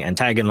that's being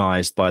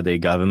antagonized by their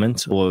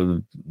government,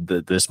 or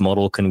this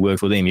model can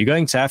work for them. You're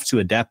going to have to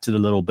adapt it a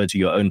little bit to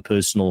your own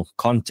personal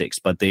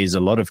context, but there's a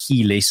lot of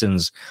key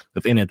lessons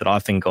within it that I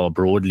think are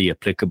broadly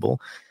applicable.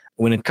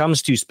 When it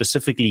comes to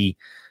specifically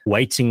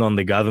waiting on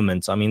the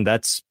government, I mean,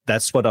 that's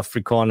what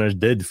Afrikaners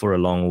did for a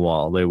long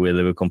while. They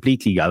were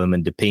completely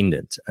government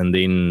dependent. And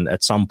then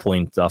at some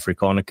point, the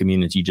Afrikaner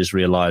community just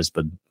realized,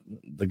 but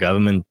the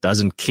government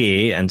doesn't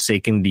care. And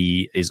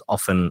secondly, is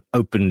often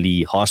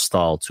openly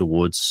hostile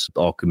towards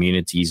our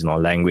communities and our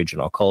language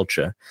and our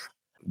culture.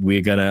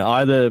 We're going to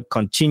either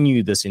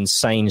continue this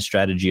insane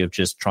strategy of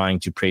just trying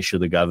to pressure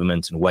the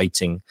government and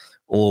waiting,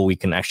 or we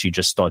can actually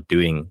just start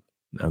doing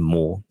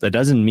more. That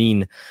doesn't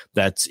mean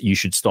that you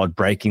should start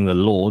breaking the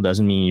law.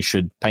 Doesn't mean you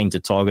should paint a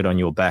target on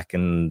your back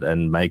and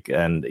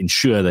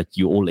ensure that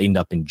you all end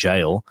up in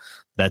jail.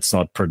 That's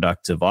not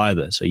productive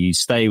either. So you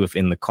stay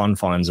within the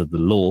confines of the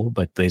law,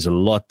 but there's a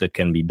lot that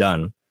can be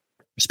done,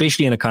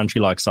 especially in a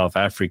country like South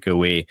Africa,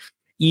 where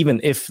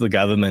even if the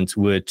government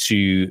were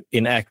to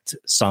enact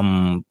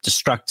some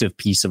destructive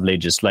piece of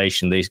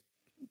legislation,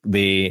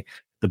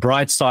 the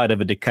bright side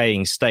of a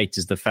decaying state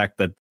is the fact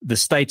that the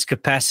state's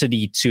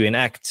capacity to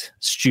enact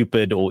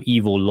stupid or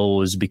evil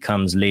laws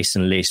becomes less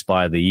and less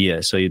by the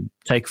year. So you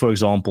take, for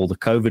example, the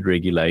COVID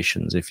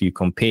regulations. If you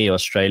compare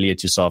Australia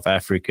to South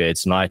Africa,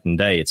 it's night and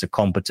day. It's a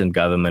competent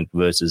government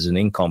versus an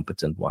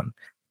incompetent one.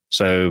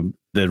 So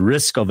the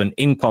risk of an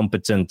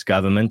incompetent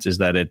government is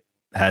that it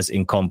has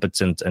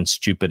incompetent and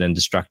stupid and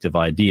destructive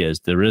ideas.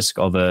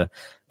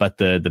 But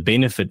the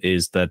benefit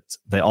is that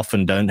they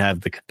often don't have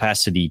the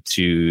capacity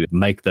to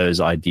make those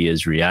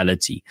ideas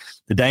reality.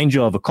 The danger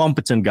of a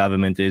competent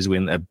government is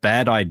when a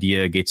bad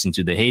idea gets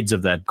into the heads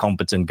of that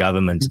competent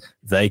government,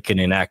 they can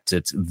enact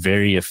it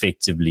very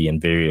effectively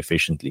and very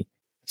efficiently.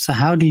 So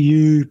how do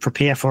you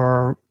prepare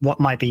for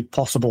what might be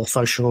possible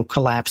social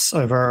collapse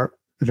over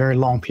a very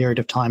long period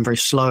of time, very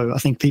slow? I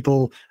think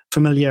people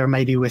familiar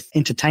maybe with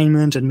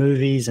entertainment and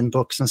movies and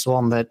books and so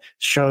on that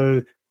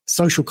show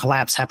social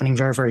collapse happening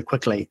very, very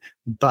quickly.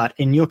 But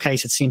in your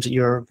case, it seems that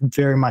you're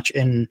very much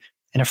in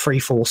in a free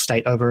fall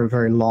state over a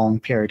very long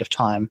period of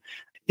time.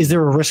 Is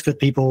there a risk that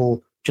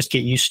people just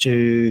get used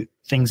to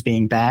things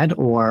being bad,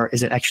 or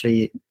is it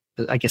actually,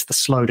 I guess, the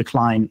slow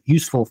decline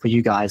useful for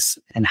you guys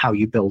and how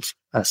you build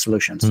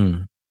solutions?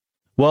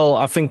 Well,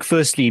 I think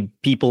firstly,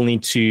 people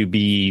need to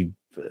be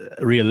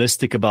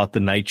realistic about the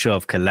nature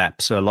of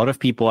collapse. So a lot of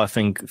people, I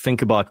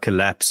think about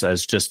collapse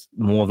as just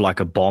more of like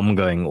a bomb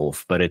going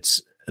off, but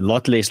it's a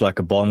lot less like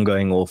a bomb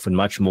going off and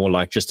much more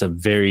like just a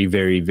very,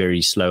 very,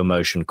 very slow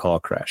motion car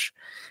crash,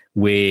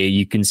 where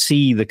you can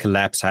see the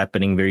collapse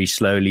happening very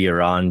slowly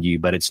around you,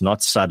 but it's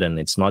not sudden.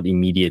 It's not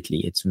immediately.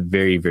 It's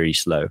very, very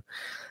slow.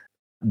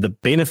 The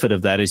benefit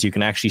of that is you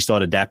can actually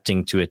start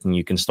adapting to it and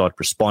you can start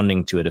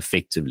responding to it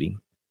effectively.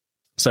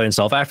 So in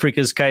South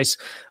Africa's case,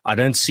 I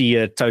don't see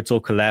a total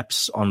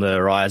collapse on the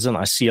horizon.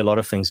 I see a lot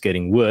of things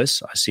getting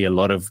worse. I see a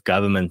lot of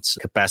government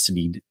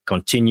capacity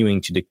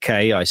continuing to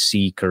decay. I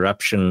see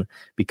corruption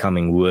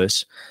becoming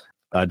worse.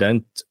 I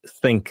don't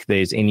think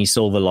there's any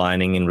silver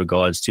lining in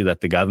regards to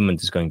that the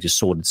government is going to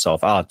sort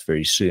itself out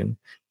very soon.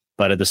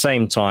 But at the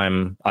same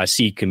time, I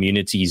see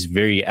communities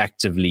very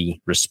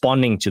actively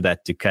responding to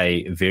that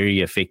decay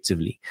very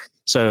effectively.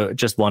 So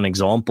just one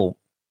example,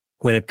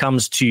 when it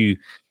comes to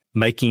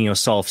making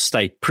yourself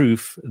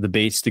state-proof, the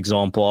best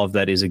example of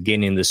that is,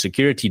 again, in the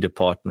security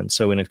department.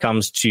 So when it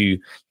comes to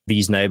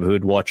these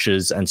neighborhood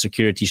watches and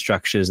security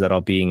structures that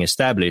are being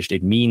established,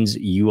 it means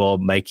you are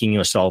making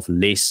yourself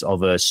less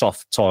of a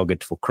soft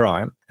target for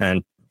crime.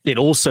 And it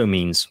also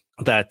means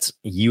that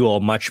you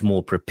are much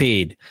more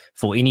prepared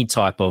for any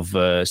type of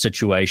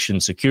situation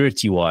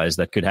security-wise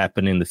that could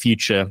happen in the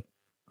future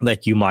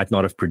that you might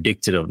not have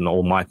predicted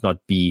or might not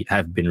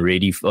have been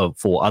ready for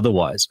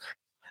otherwise.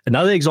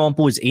 Another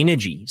example is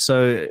energy.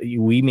 So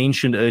we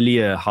mentioned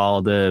earlier how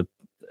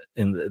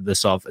in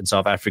South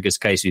Africa's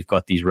case, we've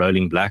got these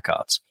rolling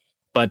blackouts,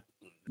 but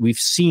we've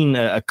seen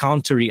a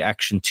counter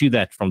reaction to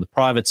that from the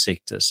private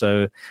sector.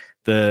 So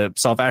the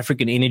South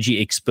African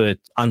energy expert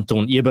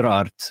Anton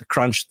Eberhard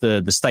crunched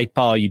the state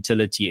power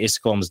utility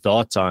Eskom's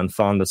data and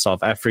found that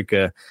South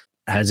Africa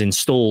has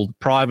installed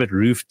private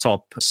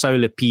rooftop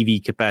solar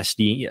PV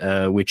capacity,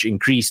 which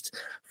increased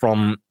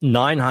from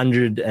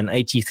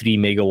 983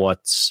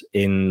 megawatts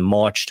in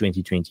March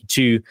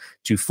 2022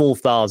 to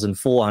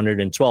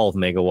 4,412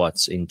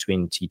 megawatts in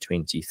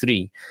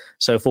 2023.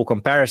 So for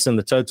comparison,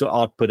 the total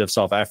output of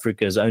South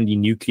Africa's only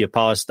nuclear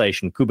power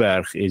station,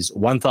 Kuberg, is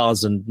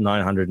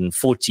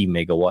 1,940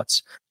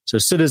 megawatts. So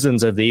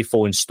citizens have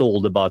therefore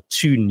installed about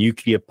 2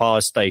 nuclear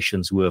power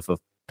stations worth of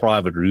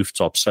private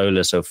rooftop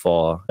solar so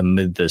far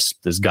amid this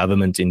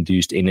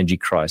government-induced energy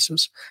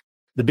crisis.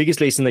 The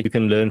biggest lesson that you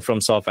can learn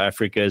from South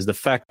Africa is the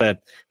fact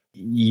that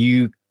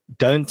you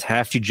don't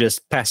have to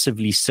just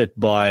passively sit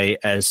by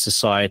as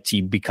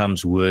society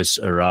becomes worse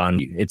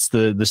around you. It's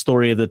the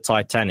story of the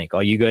Titanic.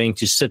 Are you going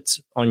to sit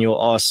on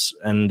your ass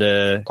and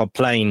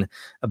complain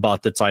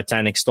about the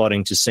Titanic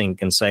starting to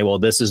sink and say, well,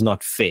 this is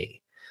not fair?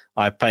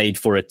 I paid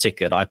for a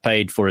ticket. I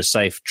paid for a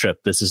safe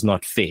trip. This is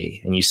not fair.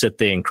 And you sit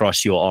there and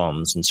cross your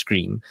arms and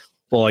scream.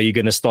 Or are you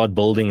going to start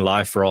building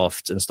life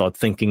rafts and start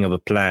thinking of a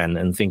plan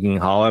and thinking,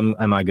 how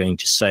am I going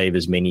to save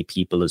as many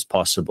people as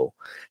possible?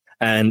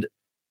 And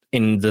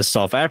in the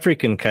South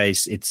African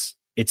case,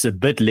 it's a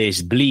bit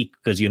less bleak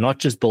because you're not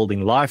just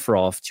building life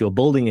rafts.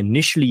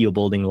 Initially you're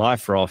building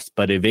life rafts,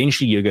 but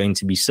eventually you're going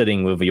to be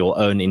sitting with your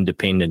own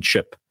independent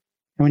ship.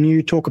 When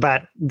you talk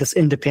about this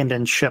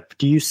independent ship,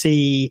 do you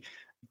see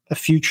a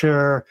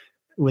future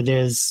where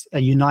there's a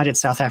united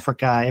South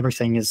Africa,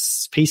 everything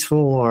is peaceful,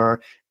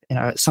 or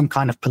some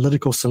kind of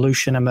political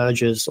solution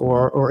emerges,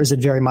 or is it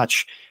very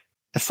much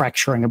a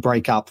fracturing, a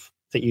breakup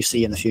that you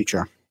see in the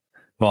future?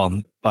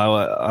 Well,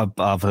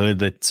 I've heard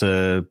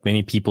that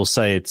many people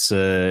say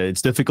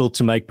it's difficult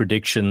to make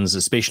predictions,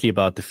 especially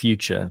about the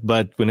future.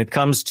 But when it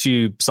comes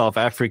to South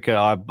Africa,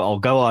 I'll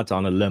go out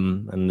on a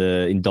limb and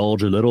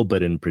indulge a little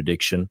bit in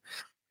prediction.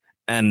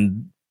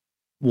 And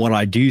what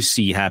I do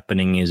see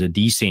happening is a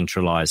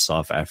decentralized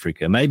South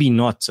Africa. Maybe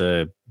not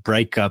a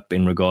breakup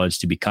in regards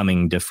to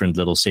becoming different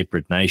little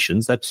separate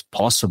nations. That's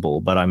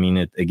possible. But I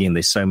mean, again,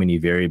 there's so many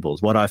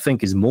variables. What I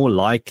think is more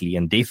likely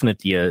and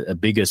definitely a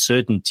bigger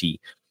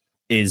certainty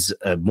is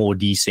a more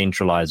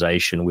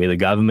decentralization where the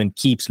government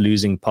keeps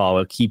losing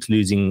power, keeps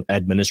losing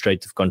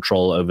administrative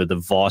control over the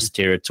vast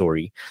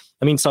territory.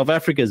 I mean, South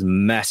Africa is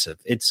massive.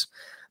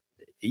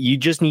 You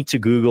just need to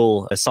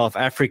Google a South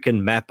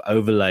African map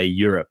overlay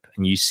Europe,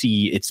 and you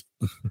see it's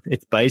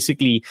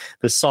basically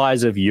the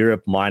size of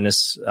Europe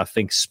minus, I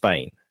think,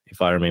 Spain,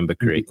 if I remember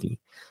correctly,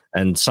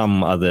 and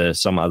some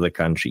other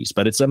countries.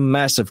 But it's a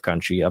massive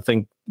country. I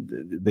think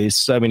there's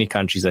so many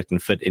countries that can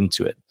fit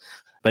into it.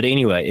 But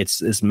anyway, it's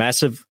this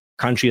massive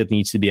country that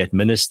needs to be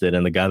administered,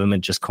 and the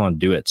government just can't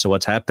do it. So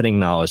what's happening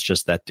now is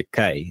just that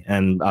decay,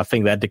 and I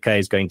think that decay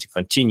is going to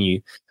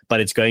continue. But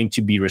it's going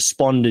to be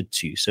responded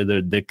to. So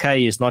the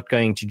decay is not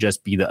going to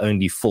just be the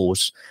only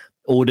force.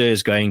 Order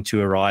is going to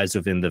arise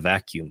within the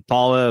vacuum.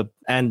 Power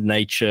and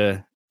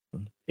nature,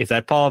 If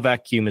that power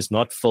vacuum is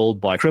not filled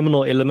by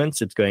criminal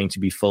elements, it's going to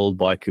be filled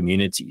by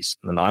communities.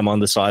 And I'm on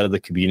the side of the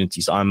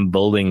communities.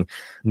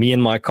 Me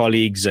and my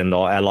colleagues and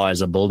our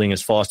allies are building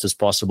as fast as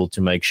possible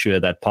to make sure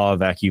that power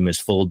vacuum is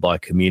filled by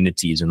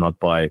communities and not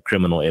by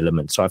criminal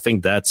elements. So I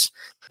think that's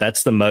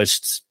the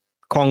most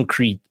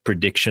concrete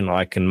prediction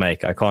I can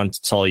make. I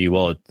can't tell you,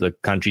 well, the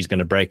country's going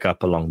to break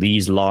up along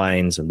these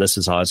lines and this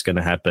is how it's going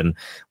to happen.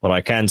 What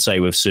I can say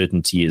with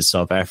certainty is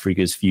South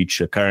Africa's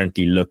future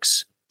currently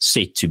looks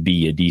set to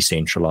be a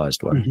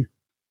decentralized one. Mm-hmm.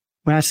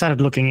 When I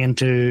started looking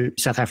into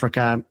South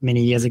Africa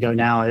many years ago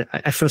now,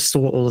 I first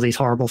saw all of these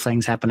horrible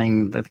things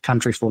happening, the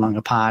country falling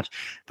apart.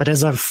 But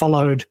as I've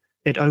followed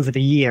it over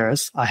the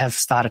years, I have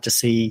started to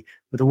see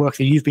with the work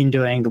that you've been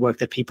doing, the work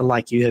that people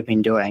like you have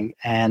been doing.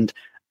 And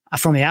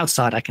from the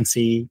outside, I can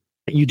see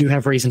that you do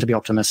have reason to be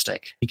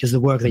optimistic because the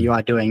work that you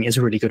are doing is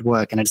really good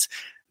work and it's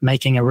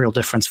making a real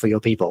difference for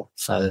your people.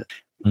 So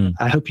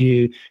I hope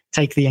you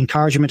take the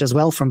encouragement as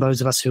well from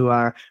those of us who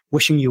are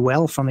wishing you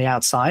well from the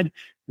outside. And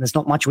there's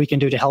not much we can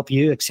do to help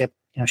you except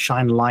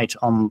shine light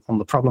on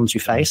the problems you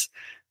face.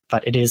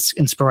 But it is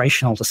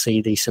inspirational to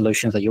see the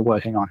solutions that you're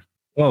working on.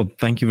 Well,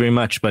 thank you very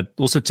much. But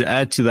also to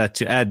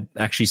add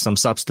actually some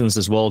substance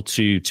as well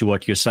to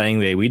what you're saying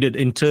there, we did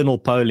internal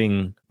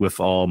polling with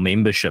our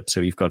membership.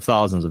 So we've got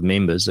thousands of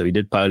members. So we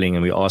did polling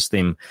and we asked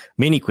them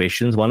many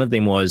questions. One of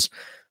them was,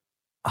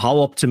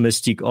 how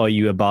optimistic are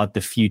you about the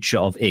future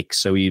of X?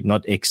 So we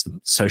not X, the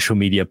social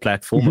media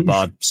platform,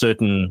 about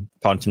certain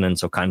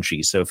continents or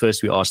countries. So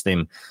first we asked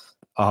them,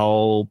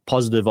 how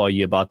positive are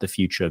you about the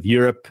future of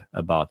Europe,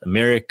 about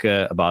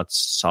America, about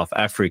South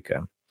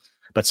Africa?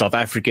 But South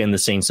Africa in the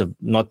sense of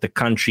not the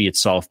country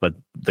itself, but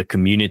the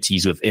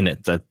communities within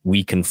it, that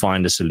we can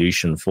find a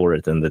solution for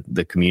it and that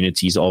the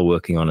communities are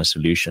working on a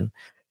solution.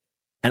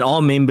 And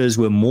our members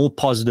were more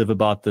positive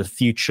about the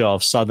future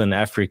of Southern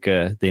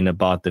Africa than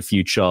about the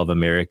future of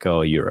America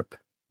or Europe.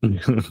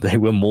 They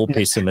were more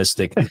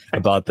pessimistic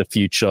about the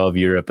future of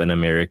Europe and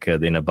America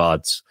than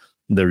about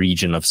the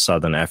region of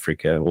Southern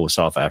Africa or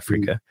South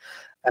Africa.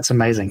 That's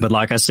amazing. But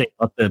like I said,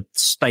 not the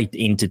state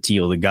entity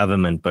or the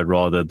government, but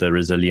rather the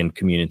resilient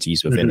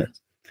communities within it.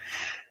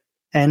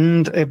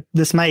 And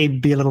this may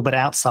be a little bit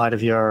outside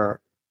of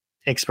your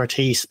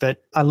expertise,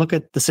 but I look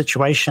at the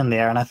situation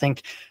there and I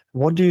think,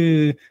 what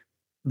do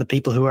the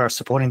people who are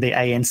supporting the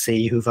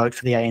ANC, who vote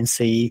for the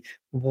ANC,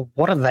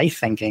 what are they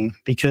thinking?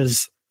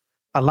 Because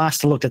I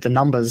last looked at the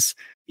numbers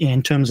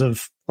in terms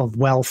of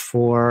wealth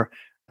for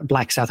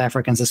Black South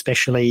Africans,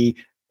 especially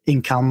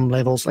income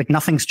levels, like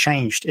nothing's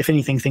changed. If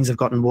anything, things have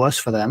gotten worse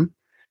for them.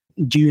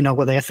 Do you know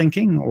what they're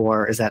thinking,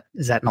 or is that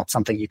not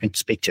something you can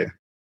speak to?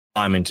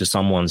 I'm into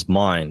someone's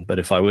mind, but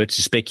if I were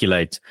to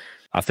speculate,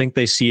 I think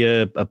they see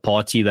a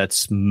party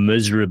that's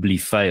miserably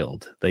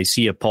failed. They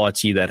see a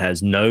party that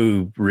has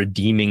no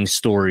redeeming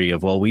story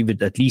of, well, we've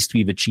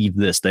achieved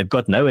this. They've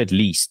got no at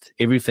least.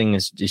 Everything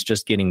is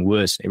just getting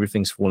worse.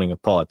 Everything's falling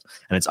apart,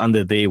 and it's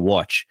under their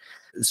watch.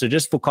 So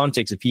just for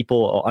context, if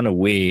people are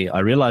unaware, I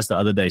realized the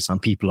other day some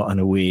people are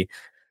unaware.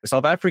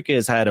 South Africa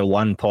has had a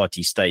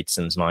one-party state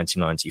since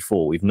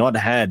 1994. We've not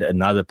had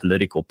another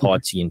political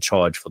party in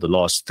charge for the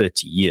last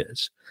 30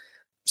 years.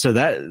 So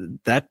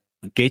that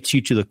gets you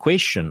to the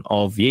question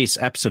of, yes,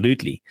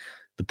 absolutely.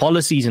 The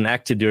policies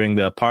enacted during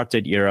the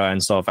apartheid era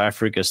in South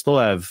Africa still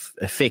have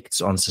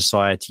effects on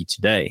society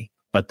today.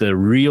 But the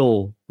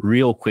real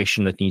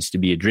question that needs to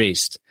be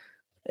addressed,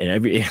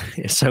 and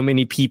so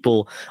many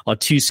people are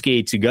too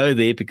scared to go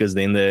there because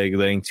then they're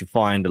going to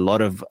find a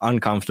lot of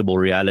uncomfortable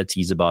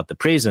realities about the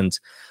present.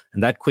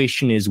 And that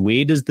question is,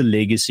 where does the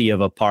legacy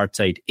of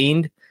apartheid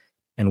end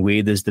and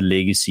where does the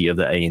legacy of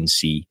the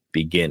ANC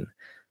begin?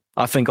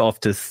 I think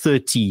after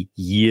 30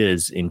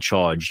 years in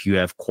charge, you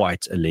have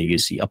quite a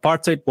legacy.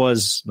 Apartheid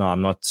was,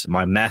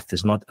 my math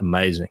is not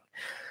amazing,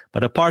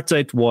 but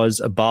apartheid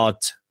was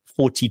about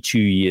 42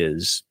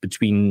 years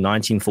between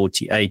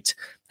 1948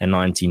 and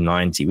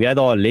 1990. We had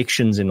our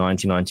elections in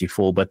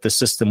 1994, but the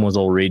system was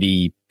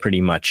already pretty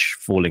much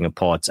falling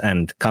apart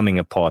and coming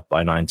apart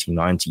by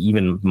 1990,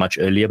 even much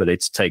earlier, but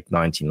let's take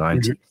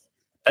 1990.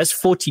 That's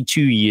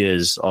 42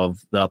 years of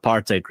the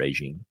apartheid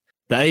regime.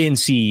 The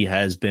ANC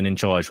has been in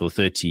charge for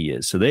 30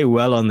 years, so they're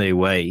well on their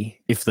way,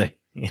 if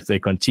they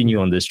continue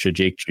on this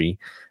trajectory,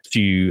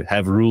 to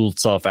have ruled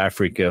South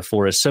Africa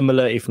for a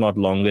similar, if not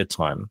longer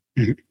time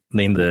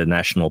than the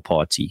National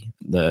Party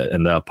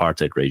and the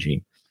apartheid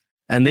regime.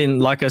 And then,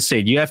 like I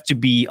said, you have to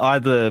be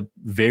either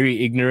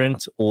very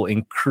ignorant or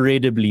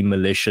incredibly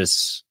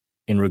malicious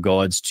in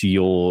regards to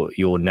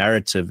your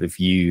narrative if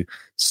you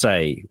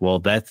say, well,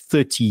 that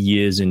 30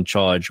 years in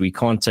charge, we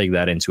can't take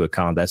that into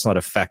account. That's not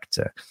a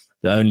factor.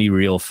 The only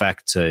real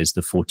factor is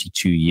the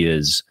 42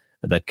 years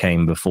that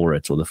came before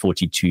it, or the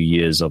 42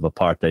 years of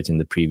apartheid in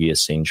the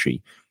previous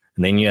century.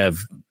 And then you have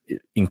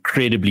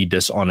incredibly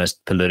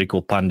dishonest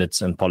political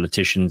pundits and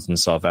politicians in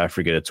South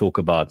Africa that talk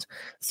about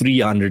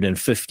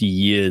 350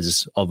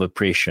 years of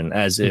oppression,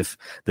 as if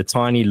the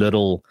tiny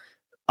little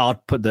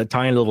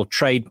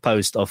trade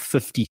post of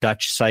 50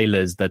 Dutch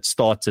sailors that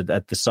started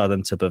at the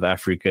southern tip of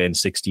Africa in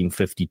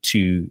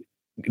 1652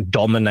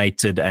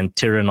 dominated and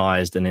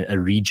tyrannized in a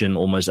region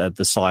almost at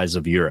the size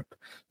of Europe.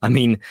 I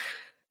mean,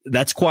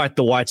 that's quite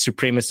the white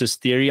supremacist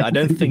theory. I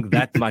don't think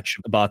that much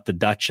about the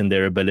Dutch and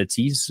their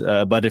abilities.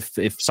 But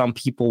if some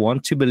people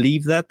want to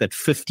believe that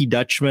 50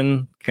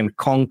 Dutchmen can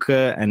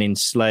conquer and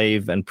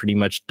enslave and pretty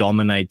much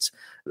dominate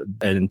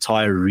an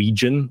entire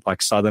region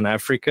like Southern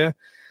Africa,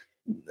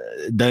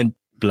 don't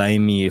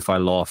blame me if I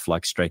laugh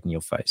like straight in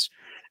your face.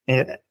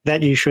 Yeah,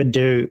 that you should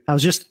do. I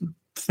was just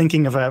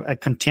thinking of a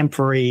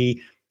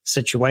contemporary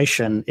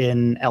situation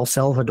in El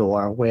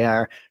Salvador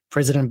where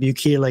President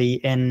Bukele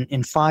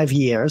in 5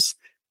 years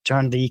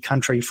turned the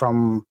country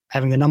from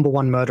having the number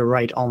one murder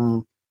rate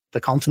on the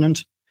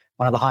continent,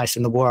 one of the highest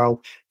in the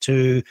world,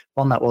 to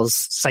one that was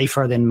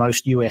safer than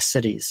most US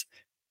cities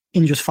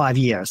in just 5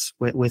 years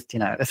with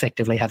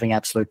effectively having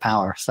absolute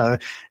power. So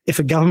if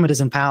a government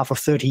is in power for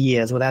 30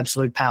 years with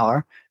absolute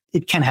power,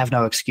 it can have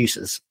no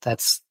excuses.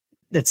 That's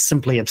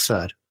simply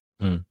absurd.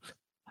 Mm.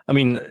 I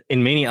mean,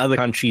 in many other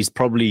countries,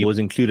 probably was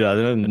included, I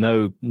don't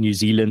know New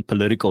Zealand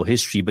political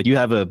history, but you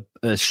have a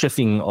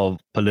shifting of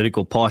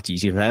political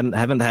parties. You haven't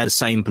had the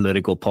same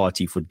political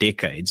party for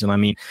decades. And I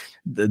mean,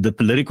 the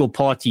political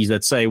parties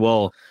that say,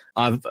 well,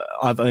 I've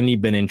only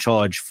been in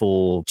charge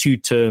for 2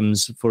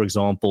 terms, for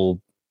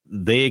example,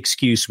 their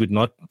excuse would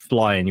not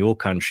fly in your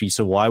country.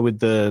 So why would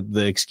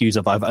the excuse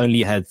of I've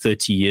only had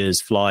 30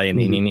 years fly in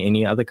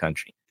any other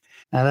country?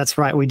 That's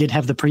right. We did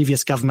have the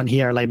previous government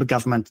here, Labour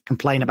government,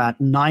 complain about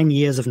 9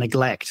 years of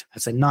neglect. I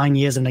said 9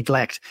 years of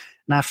neglect.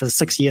 And after the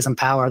 6 years in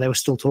power, they were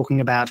still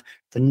talking about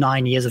the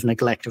 9 years of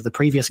neglect of the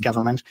previous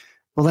government.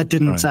 Well, that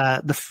didn't.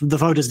 Right. The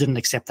voters didn't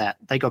accept that.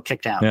 They got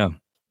kicked out.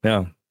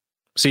 Yeah.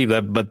 See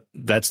that, but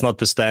that's not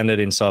the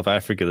standard in South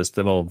Africa.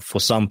 For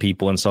some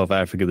people in South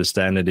Africa, the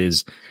standard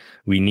is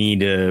we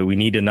need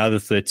another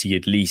 30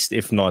 at least,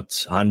 if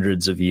not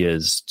hundreds of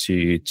years,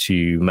 to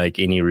make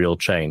any real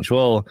change.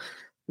 Well,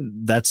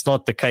 that's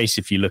not the case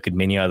if you look at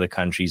many other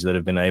countries that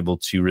have been able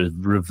to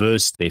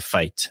reverse their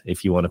fate,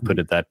 if you want to put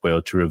it that way,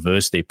 or to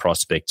reverse their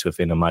prospects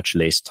within a much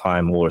less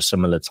time or a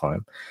similar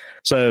time.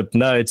 So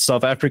no,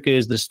 South Africa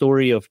is the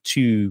story of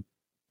 2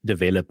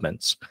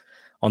 developments.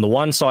 On the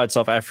one side,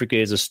 South Africa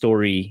is a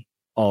story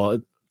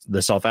of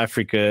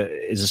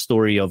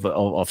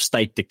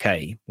state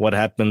decay. What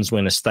happens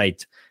when a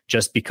state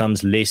just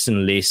becomes less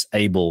and less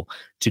able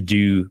to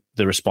do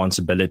the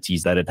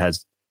responsibilities that it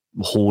has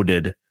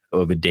hoarded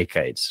over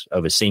decades,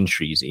 over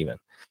centuries even.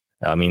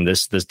 I mean,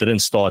 this didn't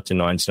start in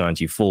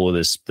 1994.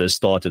 This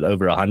started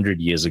over 100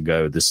 years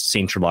ago, this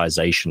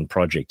centralization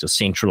project of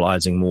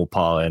centralizing more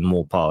power and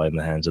more power in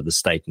the hands of the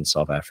state in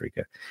South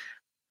Africa.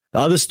 The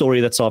other story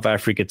that South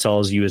Africa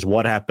tells you is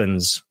what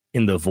happens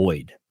in the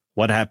void,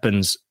 what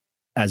happens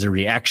as a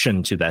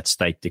reaction to that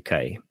state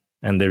decay.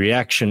 And the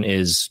reaction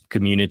is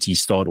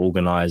communities start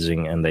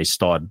organizing and they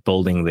start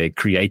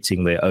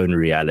creating their own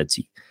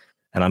reality.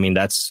 And I mean,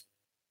 that's,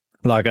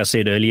 like I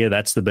said earlier,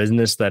 that's the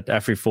business that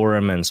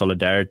Afriforum and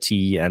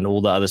Solidarity and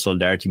all the other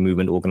Solidarity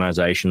Movement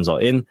organizations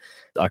are in.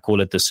 I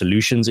call it the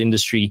solutions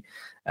industry.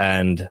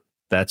 And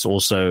that's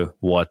also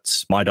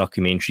what my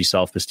documentary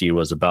Self-Bestir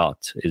was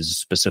about, is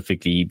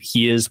specifically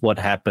here's what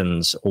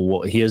happens,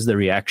 or here's the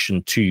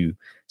reaction to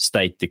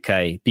state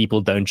decay.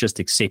 People don't just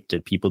accept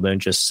it. People don't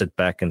just sit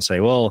back and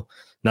say, well,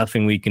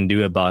 nothing we can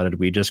do about it.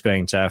 We're just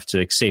going to have to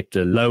accept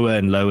a lower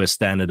and lower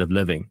standard of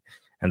living.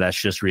 And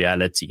that's just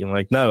reality. I'm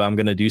like, no, I'm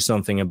going to do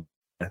something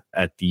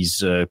at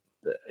these,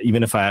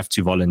 even if I have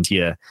to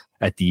volunteer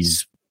at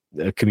these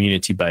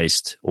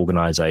community-based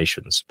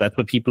organizations. That's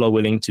what people are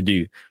willing to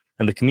do.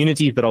 And the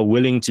communities that are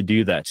willing to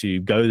do that, to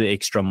go the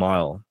extra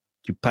mile,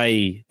 to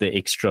pay the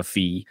extra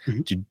fee,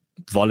 to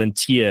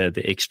volunteer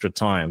the extra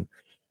time,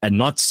 and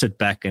not sit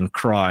back and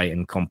cry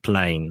and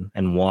complain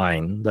and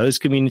whine, those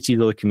communities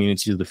are the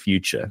communities of the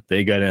future.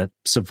 They're going to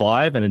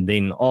survive, and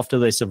then after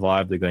they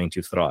survive, they're going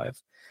to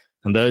thrive.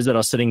 And those that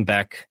are sitting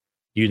back,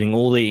 using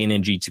all their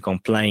energy to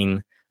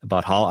complain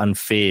about how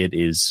unfair it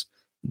is,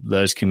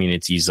 those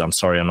communities, I'm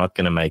sorry, I'm not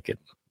going to make it.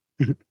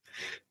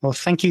 Well,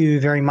 thank you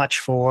very much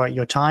for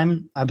your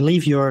time. I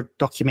believe your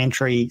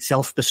documentary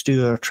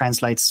Self-Bestir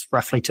translates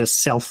roughly to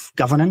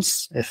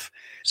self-governance.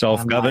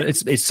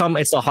 Self-governance.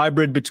 It's a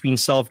hybrid between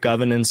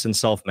self-governance and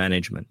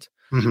self-management.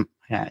 Mm-hmm.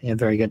 Yeah,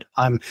 very good.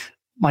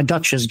 My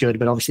Dutch is good,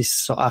 but obviously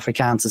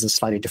Afrikaans is a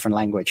slightly different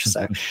language.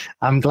 So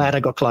I'm glad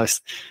I got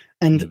close.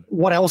 And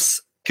what else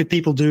could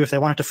people do if they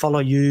wanted to follow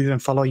you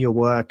and follow your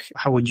work?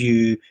 How would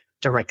you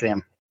direct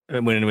them?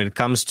 When it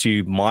comes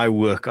to my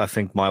work, I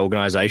think my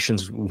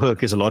organization's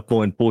work is a lot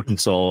more important.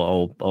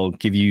 So I'll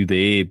give you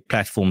their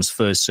platforms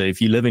first. So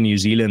if you live in New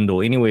Zealand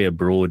or anywhere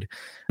abroad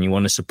and you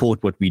want to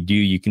support what we do,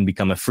 you can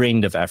become a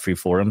friend of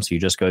Afriforum. So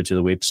you just go to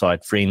the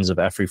website, Friends of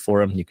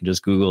Afriforum. You can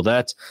just Google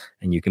that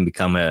and you can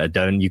become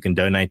you can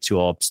donate to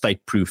our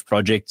state-proof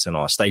projects and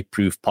our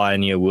state-proof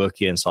pioneer work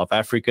here in South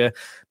Africa.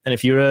 And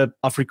if you're a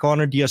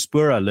Afrikaner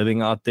diaspora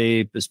living out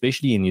there,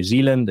 especially in New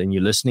Zealand, and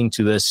you're listening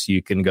to this,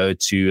 you can go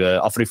to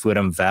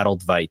Afriforum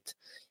Wêreldwyd,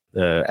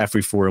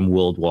 Afriforum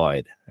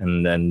Worldwide,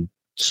 and then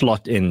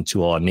slot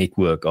into our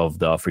network of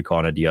the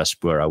Afrikaner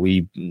diaspora.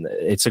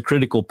 It's a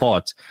critical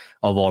part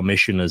of our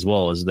mission as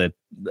well, is that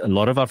a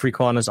lot of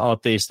Afrikaners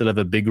out there still have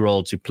a big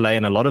role to play,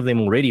 and a lot of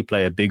them already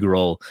play a big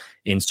role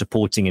in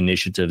supporting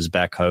initiatives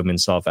back home in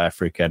South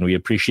Africa, and we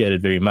appreciate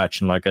it very much.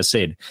 And like I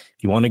said,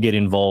 if you want to get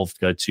involved,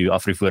 go to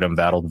Afriforum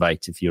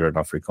Wêreldwyd if you're an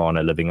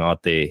Afrikaner living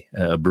out there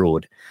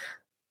abroad.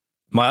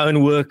 My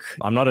own work,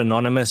 I'm not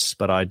anonymous,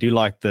 but I do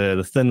like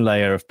the thin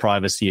layer of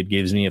privacy it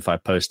gives me if I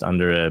post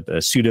under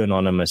a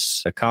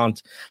pseudo-anonymous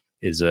account.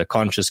 Is a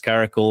Conscious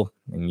Caracal,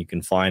 and you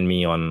can find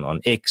me on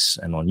X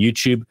and on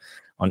YouTube.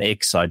 On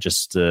X, I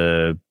just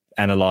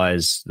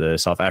analyze the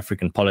South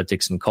African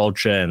politics and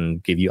culture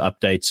and give you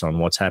updates on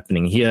what's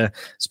happening here,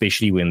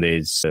 especially when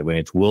it's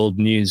world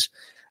news.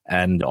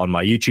 And on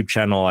my YouTube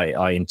channel,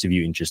 I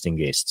interview interesting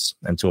guests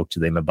and talk to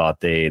them about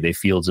their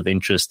fields of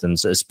interest and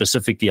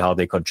specifically how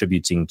they're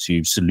contributing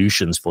to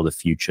solutions for the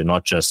future,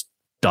 not just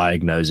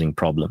diagnosing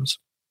problems.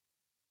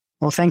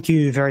 Well, thank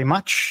you very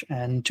much.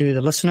 And to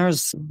the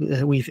listeners,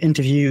 we've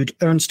interviewed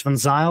EARNST van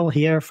Zyl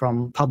here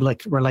from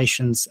Public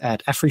Relations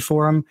at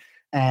Afriforum.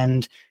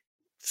 And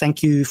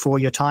thank you for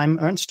your time,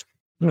 EARNST.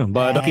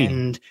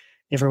 And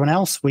everyone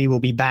else, we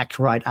will be back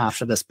right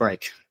after this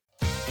break.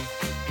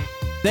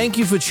 Thank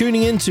you for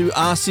tuning in to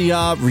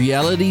RCR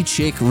Reality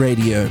Check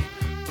Radio.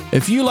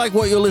 If you like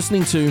what you're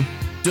listening to,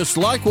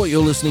 dislike what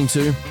you're listening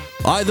to,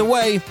 either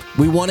way,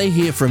 we want to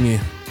hear from you.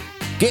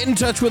 Get in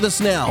touch with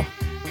us now.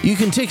 You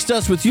can text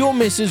us with your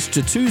message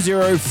to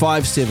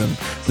 2057,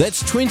 that's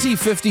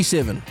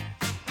 2057,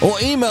 or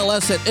email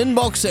us at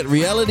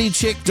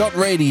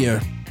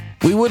inbox@realitycheck.radio.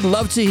 We would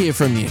love to hear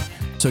from you,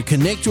 so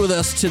connect with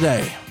us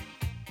today.